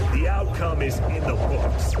 The outcome is in the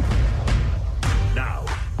books. Now,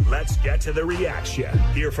 let's get to the reaction.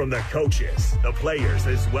 Hear from the coaches, the players,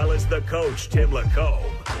 as well as the coach, Tim Lacombe.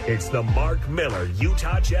 It's the Mark Miller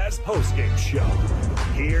Utah Jazz postgame show.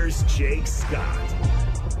 Here's Jake Scott.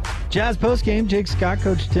 Jazz postgame, Jake Scott,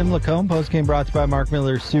 Coach Tim Lacombe. Postgame brought to you by Mark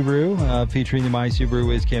Miller Subaru, featuring the My Subaru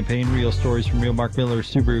Wiz campaign. Real stories from real Mark Miller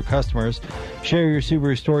Subaru customers. Share your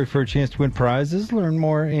Subaru story for a chance to win prizes. Learn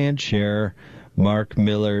more and share.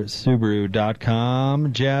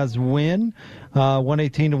 MarkMillerSubaru.com. Jazz win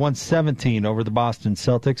 118-117 over the Boston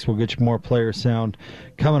Celtics. We'll get you more player sound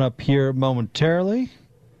coming up here momentarily.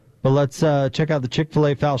 But let's check out the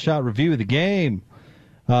Chick-fil-A foul shot review of the game.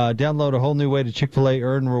 Download a whole new way to Chick-fil-A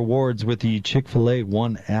earn rewards with the Chick-fil-A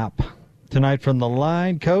One app. Tonight from the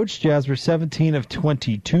line, Coach, Jazz were 17 of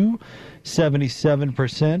 22,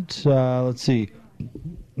 77%. Let's see.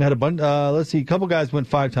 Had a couple guys went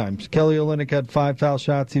 5 times. Kelly Olynyk had 5 foul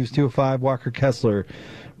shots. He was 2 of 5. Walker Kessler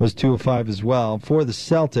was 2 of 5 as well. For the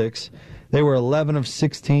Celtics, they were 11 of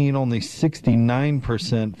 16, only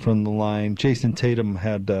 69% from the line. Jason Tatum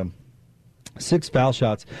had 6 foul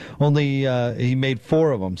shots. Only he made 4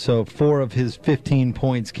 of them, so 4 of his 15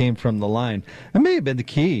 points came from the line. That may have been the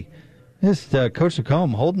key. This Coach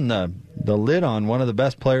Lacombe holding the lid on one of the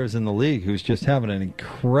best players in the league who's just having an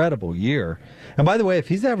incredible year. And by the way, if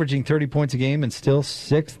he's averaging 30 points a game and still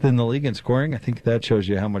 6th in the league in scoring, I think that shows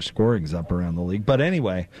you how much scoring's up around the league. But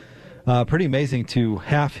anyway, pretty amazing to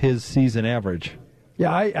half his season average.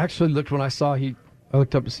 Yeah, I actually looked when I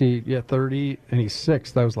looked up to see, 30, and he's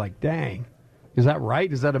 6th. I was like, dang. Is that right?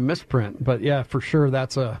 Is that a misprint? But yeah, for sure,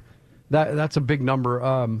 that's a big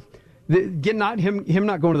number. Him not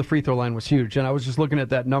going to the free throw line was huge. And I was just looking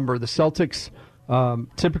at that number. The Celtics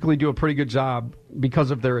typically do a pretty good job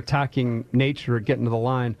because of their attacking nature at getting to the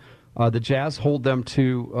line. The Jazz hold them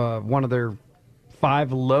to one of their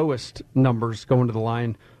 5 lowest numbers going to the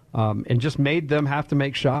line, and just made them have to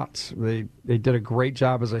make shots. They did a great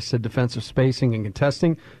job, as I said, defensive spacing and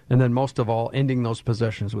contesting, and then most of all, ending those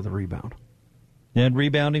possessions with a rebound. And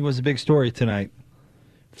rebounding was a big story tonight.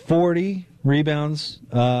 40 rebounds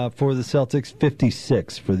for the Celtics,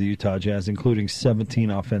 56 for the Utah Jazz, including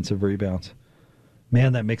 17 offensive rebounds.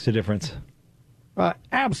 Man, that makes a difference.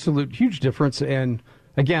 Absolute huge difference. And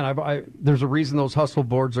again, there's a reason those hustle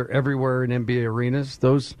boards are everywhere in NBA arenas.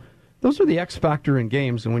 Those are the X factor in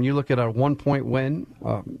games. And when you look at a 1-point win,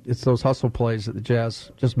 it's those hustle plays that the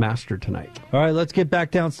Jazz just mastered tonight. All right, let's get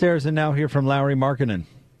back downstairs and now hear from Lowry Markkanen.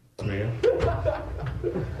 Yeah,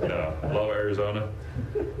 love Arizona.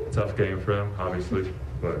 Tough game for them, obviously,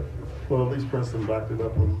 but well, at least Princeton backed it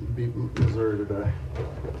up and beat Missouri today.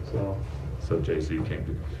 So JC came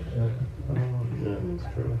to. Yeah, that's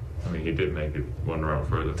true. I mean, he did make it one round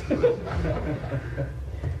further.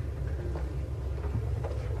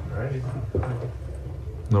 All right.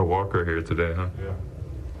 No Walker here today, huh? Yeah.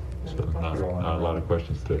 So not a lot of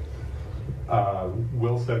questions today.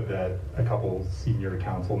 Will said that a couple senior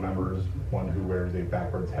council members, one who wears a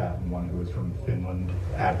backwards hat and one who is from Finland,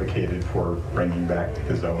 advocated for bringing back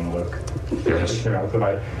the zone look. Yes.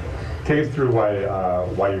 Take us through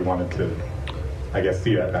why you wanted to, I guess,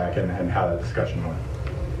 see that back and how that discussion went.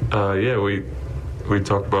 We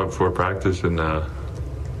talked about it before practice, and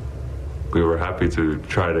we were happy to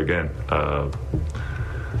try it again. I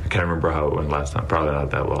can't remember how it went last time. Probably not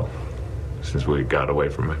that well, since we got away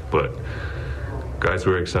from it. But guys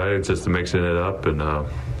were excited just to mixing it up, and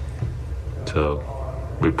so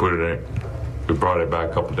we put it in. We brought it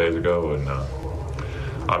back a couple days ago, and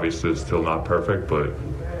obviously it's still not perfect, but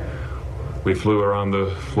we flew around the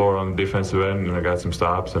floor on the defensive end, and I got some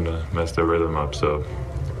stops and messed their rhythm up. So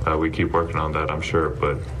we keep working on that, I'm sure.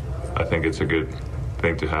 But I think it's a good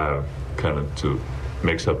thing to have, kind of to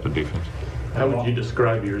mix up the defense. How would you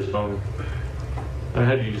describe your zone?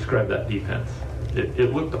 How do you describe that defense?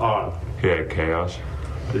 It looked odd. Yeah, chaos.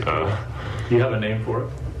 Do you have a name for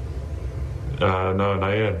it? No,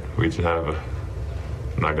 not yet. We just have a...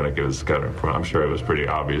 I'm not going to give a scouting report. I'm sure it was pretty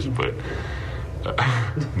obvious, but...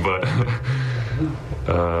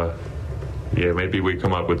 yeah, maybe we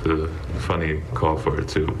come up with a funny call for it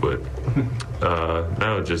too, but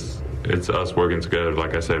no, just it's us working together,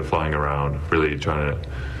 like I said, flying around, really trying to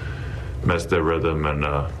mess their rhythm and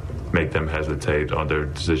make them hesitate on their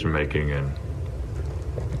decision making and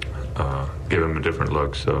give them a different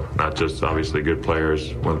look. So not just obviously good players.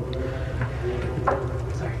 Sorry.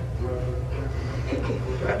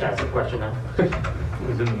 I have to ask a question now.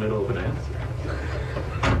 He's in the middle of an answer.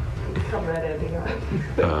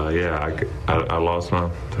 Yeah, I lost my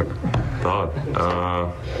thought.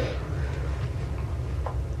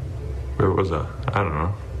 Where was I? I don't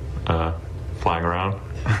know. Flying around.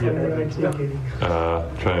 Trying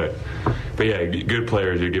to, but yeah, good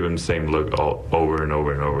players. You give them the same look over and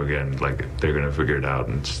over and over again. Like they're gonna figure it out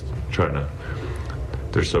and just trying to.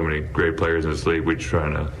 There's so many great players in this league. We're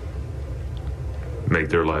trying to make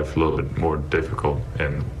their life a little bit more difficult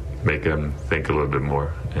and make them think a little bit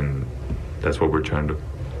more, and that's what we're trying to do.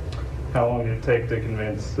 How long did it take to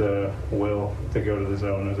convince Will to go to the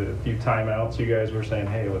zone? Was it a few timeouts you guys were saying,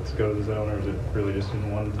 hey, let's go to the zone, or is it really just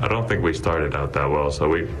in one? I don't think we started out that well, so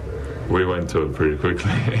we went to it pretty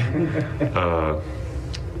quickly.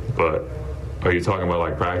 But are you talking about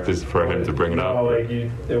like practice for him to bring it up? No, like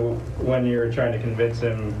when you were trying to convince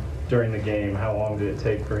him during the game, how long did it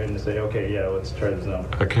take for him to say, okay, yeah, let's try the zone?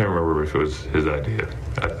 I can't remember if it was his idea.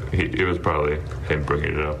 It was probably him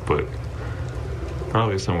bringing it up, but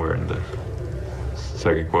probably somewhere in the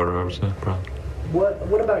second quarter, I would say, probably.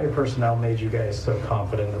 What about your personnel made you guys so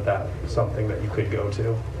confident that that's something that you could go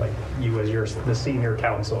to? Like you as the senior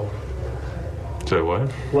counsel. Say what?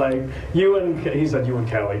 Like he said you and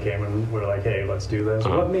Kelly came and were like, hey, let's do this.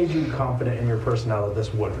 What made you confident in your personnel that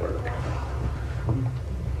this would work?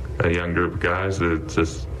 A young group of guys that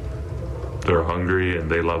they're hungry and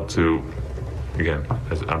they love to, again,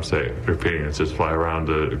 as I'm repeating, it's just fly around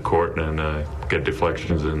the court and get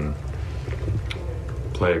deflections and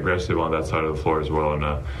play aggressive on that side of the floor as well. And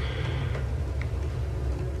I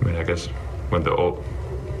mean, I guess when the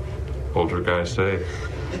older guys say,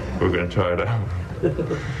 we're going to try it out,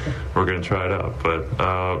 we're going to try it out. But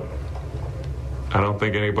I don't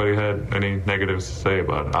think anybody had any negatives to say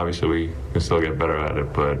about it. Obviously, we can still get better at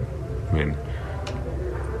it, but I mean,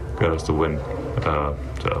 got us to win.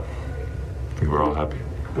 So I think we're all happy.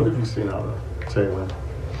 What have you seen out of Jalen?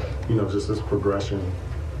 Just this progression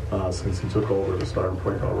since he took over the starting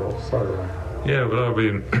point guard role. Sorry, Ryan. Yeah, but I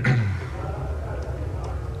mean,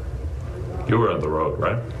 you were on the road,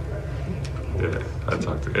 right? Yeah, I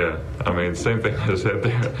talked to. Yeah, I mean, same thing I said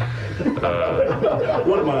there.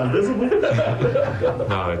 What am I, invisible?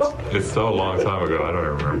 No, it's so long time ago. I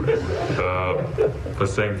don't remember. But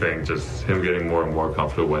same thing, just him getting more and more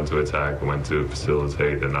comfortable when to attack, when to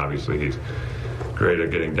facilitate, and obviously he's great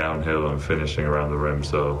at getting downhill and finishing around the rim.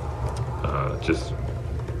 So just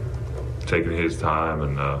taking his time,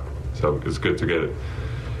 and so it's good to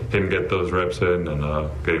get those reps in and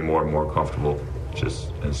getting more and more comfortable.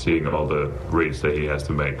 And seeing all the reads that he has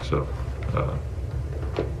to make. So,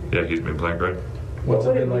 yeah, he's been playing great. What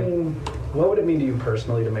would it mean to you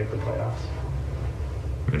personally to make the playoffs?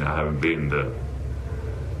 I mean, I haven't been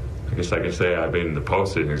I guess I can say I've been in the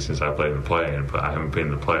postseason since I played in the play-in, but I haven't been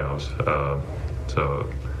in the playoffs. So,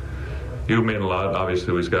 it would mean a lot.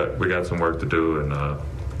 Obviously, we got some work to do, and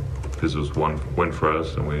this was one win for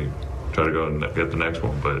us, and we try to go and get the next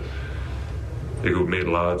one. But it would mean a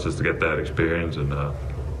lot just to get that experience and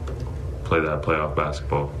play that playoff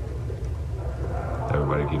basketball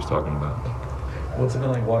everybody keeps talking about. What's it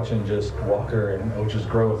been like watching just Walker and Och's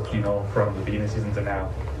growth, from the beginning of the season to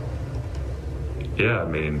now? Yeah, I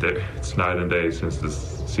mean, it's night and day since the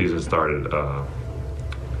season started.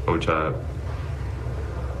 Och,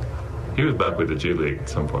 he was back with the G League at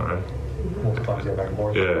some point, right? Multiple times, back and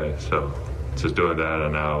forth. Yeah, so just doing that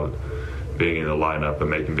and now being in the lineup and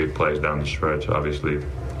making big plays down the stretch, obviously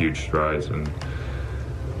huge strides, and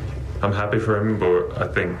I'm happy for him, but I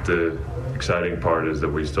think the exciting part is that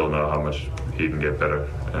we still know how much he can get better.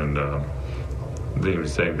 And the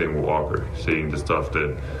same thing with Walker, seeing the stuff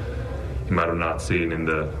that he might have not seen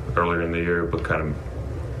earlier in the year, but kind of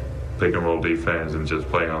pick and roll defense and just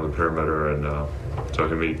playing on the perimeter. And so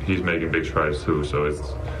he's making big strides too. So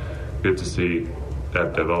it's good to see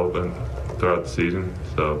that development throughout the season.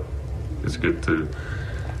 So it's good to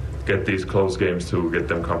get these close games to get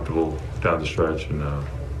them comfortable down the stretch. And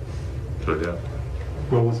so yeah.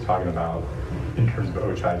 Will was talking about, in terms of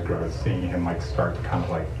Ochai's growth, seeing him start to kind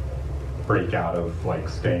of break out of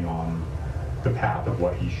staying on the path of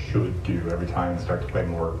what he should do every time and start to play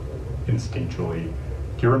more instinctually.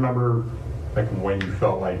 Do you remember when you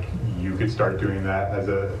felt like you could start doing that as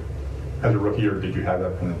a rookie, or did you have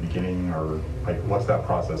that from the beginning, or what's that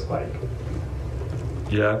process like?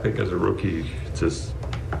 Yeah, I think as a rookie,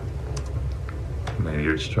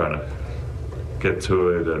 you're just trying to get to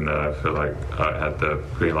it, and I feel like I had the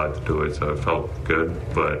green light to do it, so it felt good.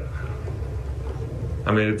 But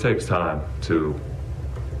it takes time to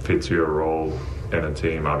fit to your role in a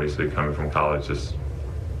team. Obviously, coming from college, just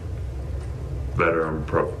veteran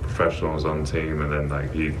professionals on the team, and then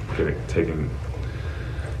he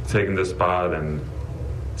taking the spot and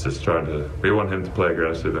just trying to. We want him to play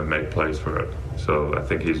aggressive and make plays for it. So I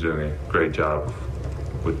think he's doing a great job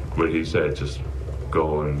with what he said. Just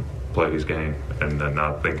go and play his game and then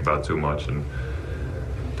not think about too much, and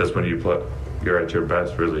that's when you're at your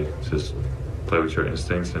best, really. Just play with your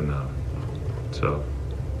instincts, and so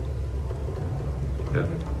yeah.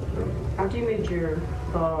 After you made your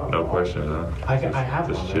no question, huh? I have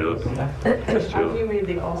just one. chill. Just chill. After you made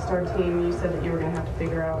the All-Star team, you said that you were going to have to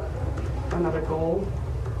figure out another goal.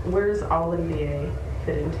 Where does All-NBA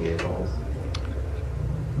fit into your goals?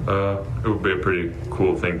 It would be a pretty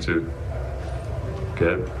cool thing to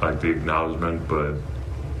get, the acknowledgement, but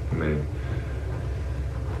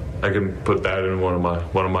I can put that in one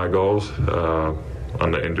of my goals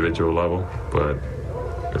on the individual level, but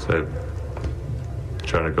like I said,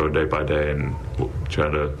 trying to go day by day and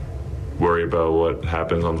trying to worry about what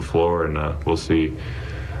happens on the floor, and we'll see.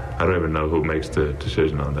 I don't even know who makes the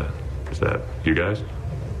decision on that. Is that you guys?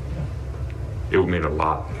 It would mean a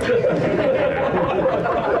lot.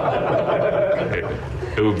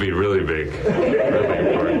 It would be really big, really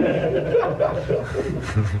important.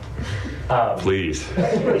 Please.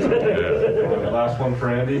 Yeah. Last one for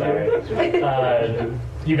Andy.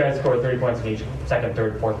 You guys scored 3 points in each second,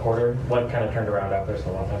 third, fourth quarter. What kind of turned around after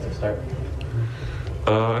some offensive start?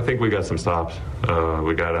 I think we got some stops.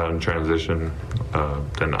 We got out in transition.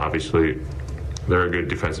 Then obviously they're a good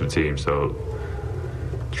defensive team, so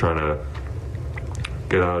trying to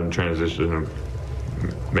get out in transition and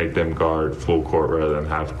make them guard full court rather than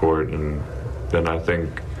half court, and then I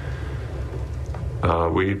think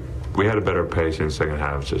we had a better pace in the second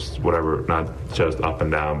half, just whatever, not just up and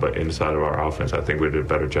down, but inside of our offense. I think we did a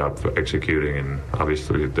better job for executing, and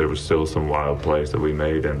obviously there was still some wild plays that we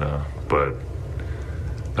made, and but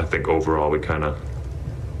I think overall we kind of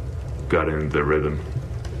got in the rhythm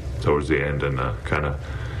towards the end and kind of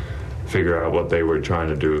figure out what they were trying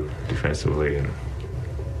to do defensively and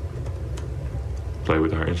play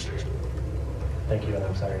with our instincts. Thank you, and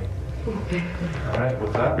I'm sorry. All right,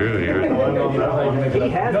 what's that? Really? He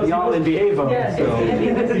has the All-NBA vote. Yeah. So.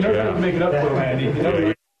 You can make it up for him,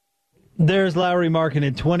 Andy. There's Lowry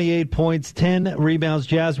Markkanen, 28 points, 10 rebounds.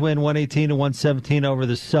 Jazz win 118-117 over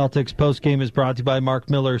the Celtics. Postgame is brought to you by Mark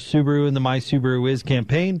Miller Subaru and the My Subaru Is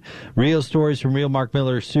campaign. Real stories from real Mark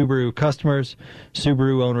Miller Subaru customers.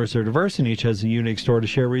 Subaru owners are diverse and each has a unique story to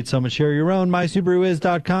share. Read some and share your own.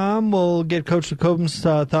 MySubaruIs.com. We'll get Coach Lacombe's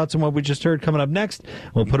thoughts on what we just heard coming up next.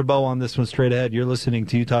 We'll put a bow on this one straight ahead. You're listening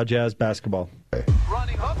to Utah Jazz Basketball.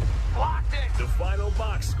 Running hook, blocked it. The final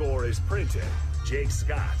box score is printed. Jake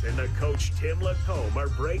Scott and the coach Tim Lacombe are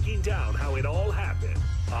breaking down how it all happened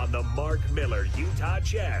on the Mark Miller Utah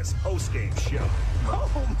Jazz postgame show.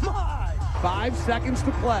 Oh, my! 5 seconds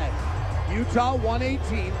to play. Utah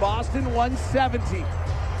 118, Boston 117.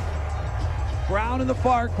 Brown in the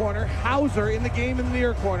far corner, Hauser in the game in the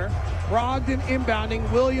near corner. Brogdon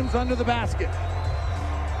inbounding, Williams under the basket.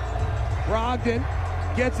 Brogdon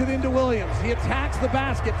gets it into Williams. He attacks the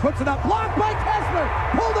basket, puts it up, blocked by Kessler,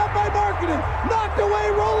 pulled up by Markkanen, knocked away,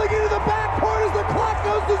 rolling into the backcourt as the clock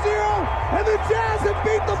goes to 0, and the Jazz have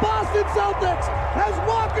beat the Boston Celtics as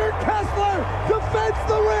Walker Kessler defends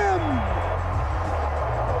the rim.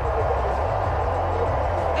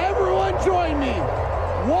 Everyone join me.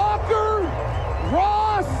 Walker,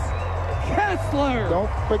 Ross, Kessler.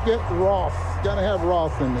 Don't forget Ross. Gotta have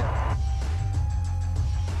Ross in there.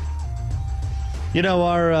 You know,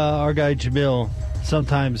 our guy Jamil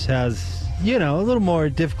sometimes has, a little more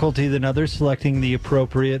difficulty than others selecting the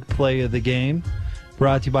appropriate play of the game.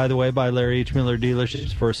 Brought to you, by the way, by Larry H. Miller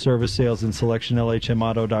Dealerships for service, sales, and selection.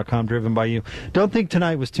 LHMauto.com, driven by you. Don't think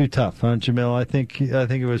tonight was too tough, huh, Jamil? I think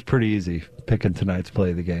it was pretty easy picking tonight's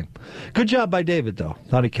play of the game. Good job by David, though.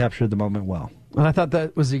 Thought he captured the moment well. And I thought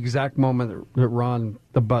that was the exact moment that Ron,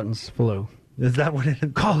 the buttons flew. Is that what it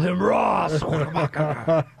is? Call him Ross!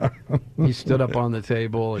 He stood up on the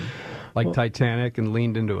table and, like Titanic and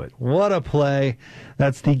leaned into it. What a play.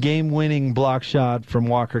 That's the game-winning block shot from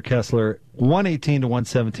Walker Kessler.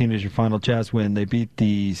 118-117 is your final Jazz win. They beat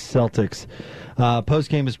the Celtics.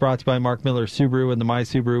 Postgame is brought to you by Mark Miller Subaru and the My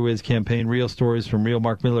Subaru Is campaign. Real stories from real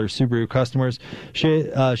Mark Miller Subaru customers.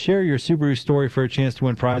 Share your Subaru story for a chance to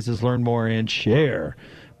win prizes. Learn more and share.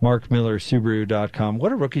 MarkMillerSubaru.com.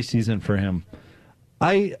 What a rookie season for him.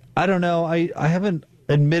 I don't know. I haven't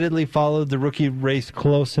admittedly followed the rookie race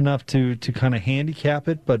close enough to kind of handicap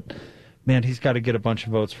it, but, man, he's got to get a bunch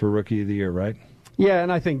of votes for Rookie of the Year, right? Yeah,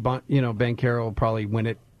 and I think Banchero will probably win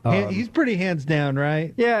it. He's pretty hands down,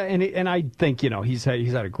 right? Yeah, and I think he's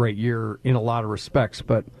had a great year in a lot of respects.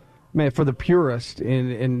 But man, for the purist,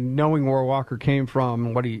 in knowing where Walker came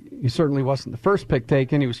from, he certainly wasn't the first pick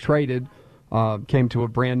taken. He was traded, came to a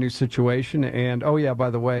brand new situation, and by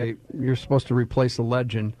the way, you're supposed to replace a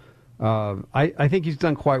legend. I think he's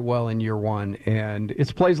done quite well in year one, and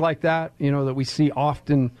it's plays like that that we see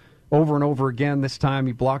often over and over again. This time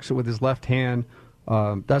he blocks it with his left hand.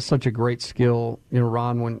 That's such a great skill.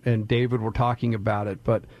 Ron and David were talking about it,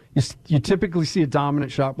 but you typically see a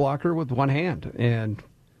dominant shot blocker with one hand, and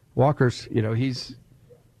Walker's, he's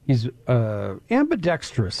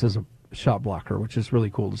ambidextrous as a shot blocker, which is really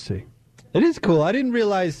cool to see. It is cool. I didn't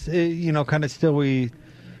realize, kind of still we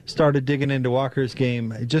started digging into Walker's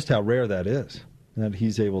game, just how rare that is, that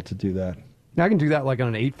he's able to do that. I can do that like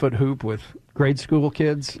on an 8-foot hoop with grade school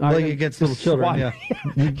kids. Playing against little children,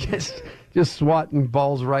 just swatting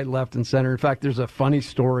balls right, left, and center. In fact, there's a funny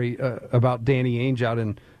story about Danny Ainge out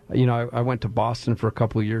in, I went to Boston for a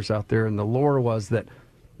couple of years out there, and the lore was that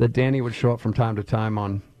Danny would show up from time to time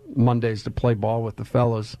on Mondays to play ball with the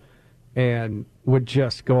fellas and would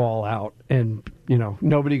just go all out. And,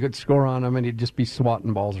 nobody could score on him, and he'd just be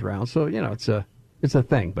swatting balls around. So, it's a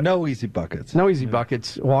thing. But no easy buckets. No easy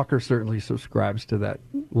buckets. Walker certainly subscribes to that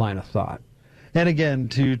line of thought. And again,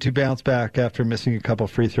 to bounce back after missing a couple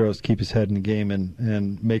free throws, keep his head in the game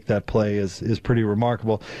and make that play is pretty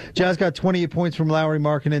remarkable. Jazz got 28 points from Lauri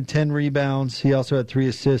Markkanen, 10 rebounds. He also had 3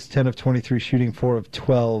 assists, 10 of 23 shooting, 4 of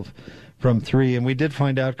 12 from 3. And we did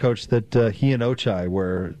find out, Coach, that he and Ochai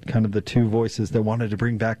were kind of the two voices that wanted to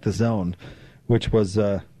bring back the zone, which was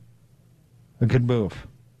a good move.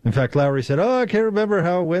 In fact, Lowry said, I can't remember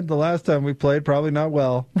how it went the last time we played. Probably not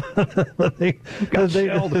well. But they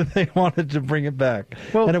wanted to bring it back.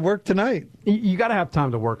 Well, and it worked tonight. You got to have time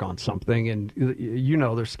to work on something. And,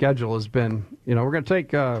 their schedule has been, we're going to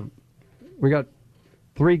take, we got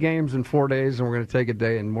 3 games in 4 days, and we're going to take a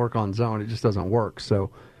day and work on zone. It just doesn't work. So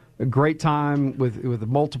a great time with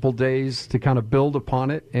multiple days to kind of build upon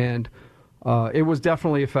it. And it was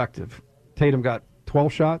definitely effective. Tatum got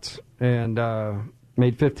 12 shots and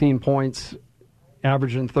made 15 points,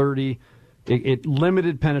 averaging 30. It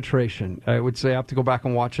limited penetration. I would say I have to go back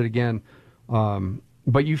and watch it again.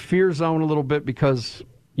 But you fear zone a little bit because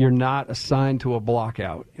you're not assigned to a block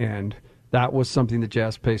out. And that was something that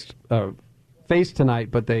Jazz faced tonight,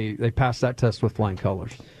 but they passed that test with flying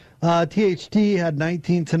colors. THT had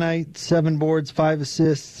 19 tonight, 7 boards, 5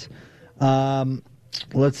 assists.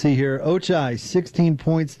 Let's see here. Ochai, 16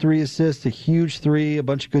 points, 3 assists, a huge 3, a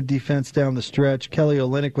bunch of good defense down the stretch. Kelly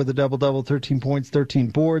Olynyk with a double-double, 13 points, 13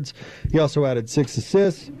 boards. He also added 6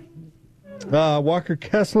 assists. Walker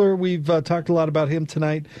Kessler, we've talked a lot about him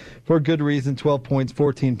tonight for good reason. 12 points,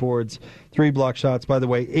 14 boards, 3 block shots. By the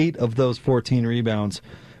way, 8 of those 14 rebounds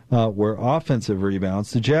were offensive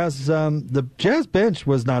rebounds. The Jazz bench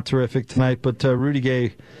was not terrific tonight, but Rudy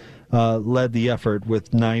Gay led the effort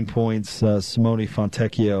with 9 points. Simone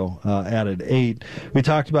Fontecchio added 8. We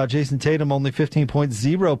talked about Jason Tatum, only 15 points,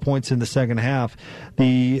 0 points in the second half.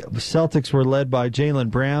 The Celtics were led by Jaylen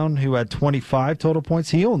Brown, who had 25 total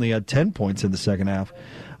points. He only had 10 points in the second half.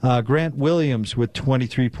 Grant Williams with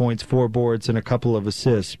 23 points, 4 boards, and a couple of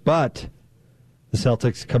assists. But the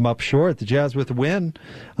Celtics come up short. The Jazz with a win,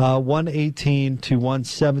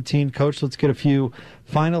 118-117. Coach, let's get a few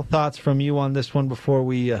final thoughts from you on this one before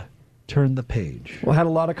we turn the page. Well, I had a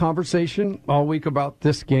lot of conversation all week about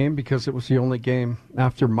this game because it was the only game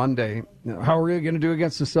after Monday. How are we going to do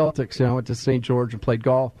against the Celtics? I went to St. George and played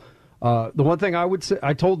golf. The one thing I would say,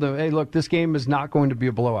 I told them, hey, look, this game is not going to be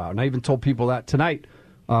a blowout. And I even told people that tonight.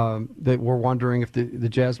 that we're wondering if the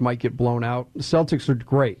Jazz might get blown out. The Celtics are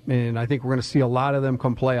great, and I think we're going to see a lot of them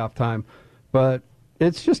come playoff time. But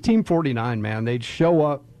it's just Team 49, man. They show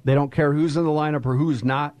up. They don't care who's in the lineup or who's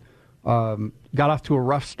not. Got off to a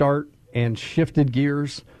rough start and shifted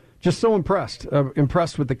gears. Just so impressed.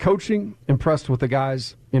 Impressed with the coaching, impressed with the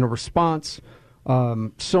guys in a response.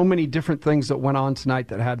 So many different things that went on tonight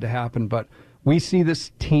that had to happen. But we see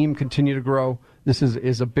this team continue to grow. This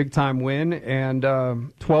is a big-time win, and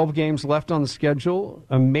 12 games left on the schedule,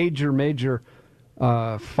 a major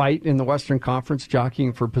fight in the Western Conference,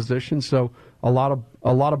 jockeying for position. So a lot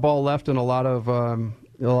of ball left and a lot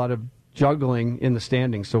of juggling in the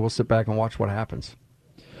standings. So we'll sit back and watch what happens.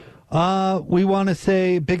 We want to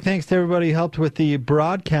say big thanks to everybody who helped with the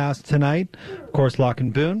broadcast tonight. Of course, Locke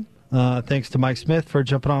and Boone. Thanks to Mike Smith for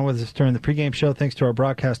jumping on with us during the pregame show. Thanks to our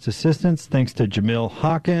broadcast assistants. Thanks to Jamil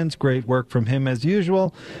Hawkins. Great work from him as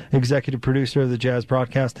usual. Executive producer of the Jazz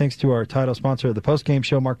broadcast. Thanks to our title sponsor of the postgame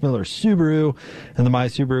show, Mark Miller Subaru, and the My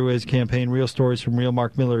Subaru Is campaign. Real stories from real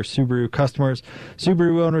Mark Miller Subaru customers.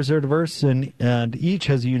 Subaru owners are diverse, and each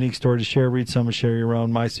has a unique story to share. Read some and share your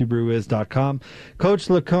own. MySubaruIs.com. Coach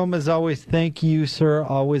Lacombe, as always, thank you, sir.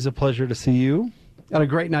 Always a pleasure to see you. Had a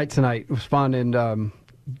great night tonight. It was fun, and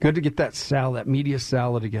good to get that media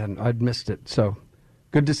salad again. I'd missed it. So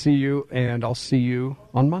good to see you, and I'll see you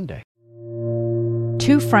on Monday.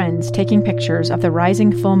 Two friends taking pictures of the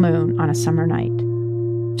rising full moon on a summer night.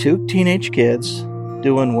 Two teenage kids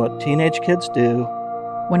doing what teenage kids do.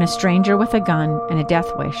 When a stranger with a gun and a death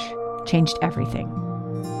wish changed everything.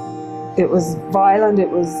 It was violent, it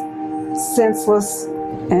was senseless,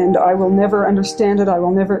 and I will never understand it. I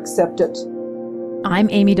will never accept it. I'm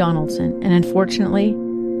Amy Donaldson, and unfortunately,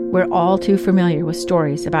 we're all too familiar with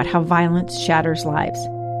stories about how violence shatters lives.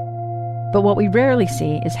 But what we rarely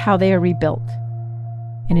see is how they are rebuilt.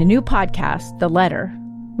 In a new podcast, The Letter,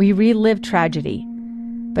 we relive tragedy,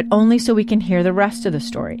 but only so we can hear the rest of the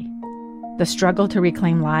story. The struggle to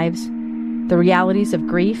reclaim lives, the realities of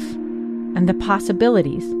grief, and the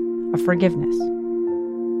possibilities of forgiveness.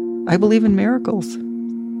 I believe in miracles.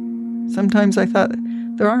 Sometimes I thought,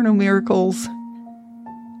 there are no miracles.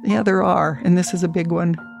 Yeah, there are, and this is a big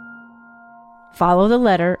one. Follow The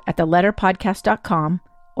Letter at theletterpodcast.com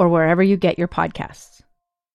or wherever you get your podcasts.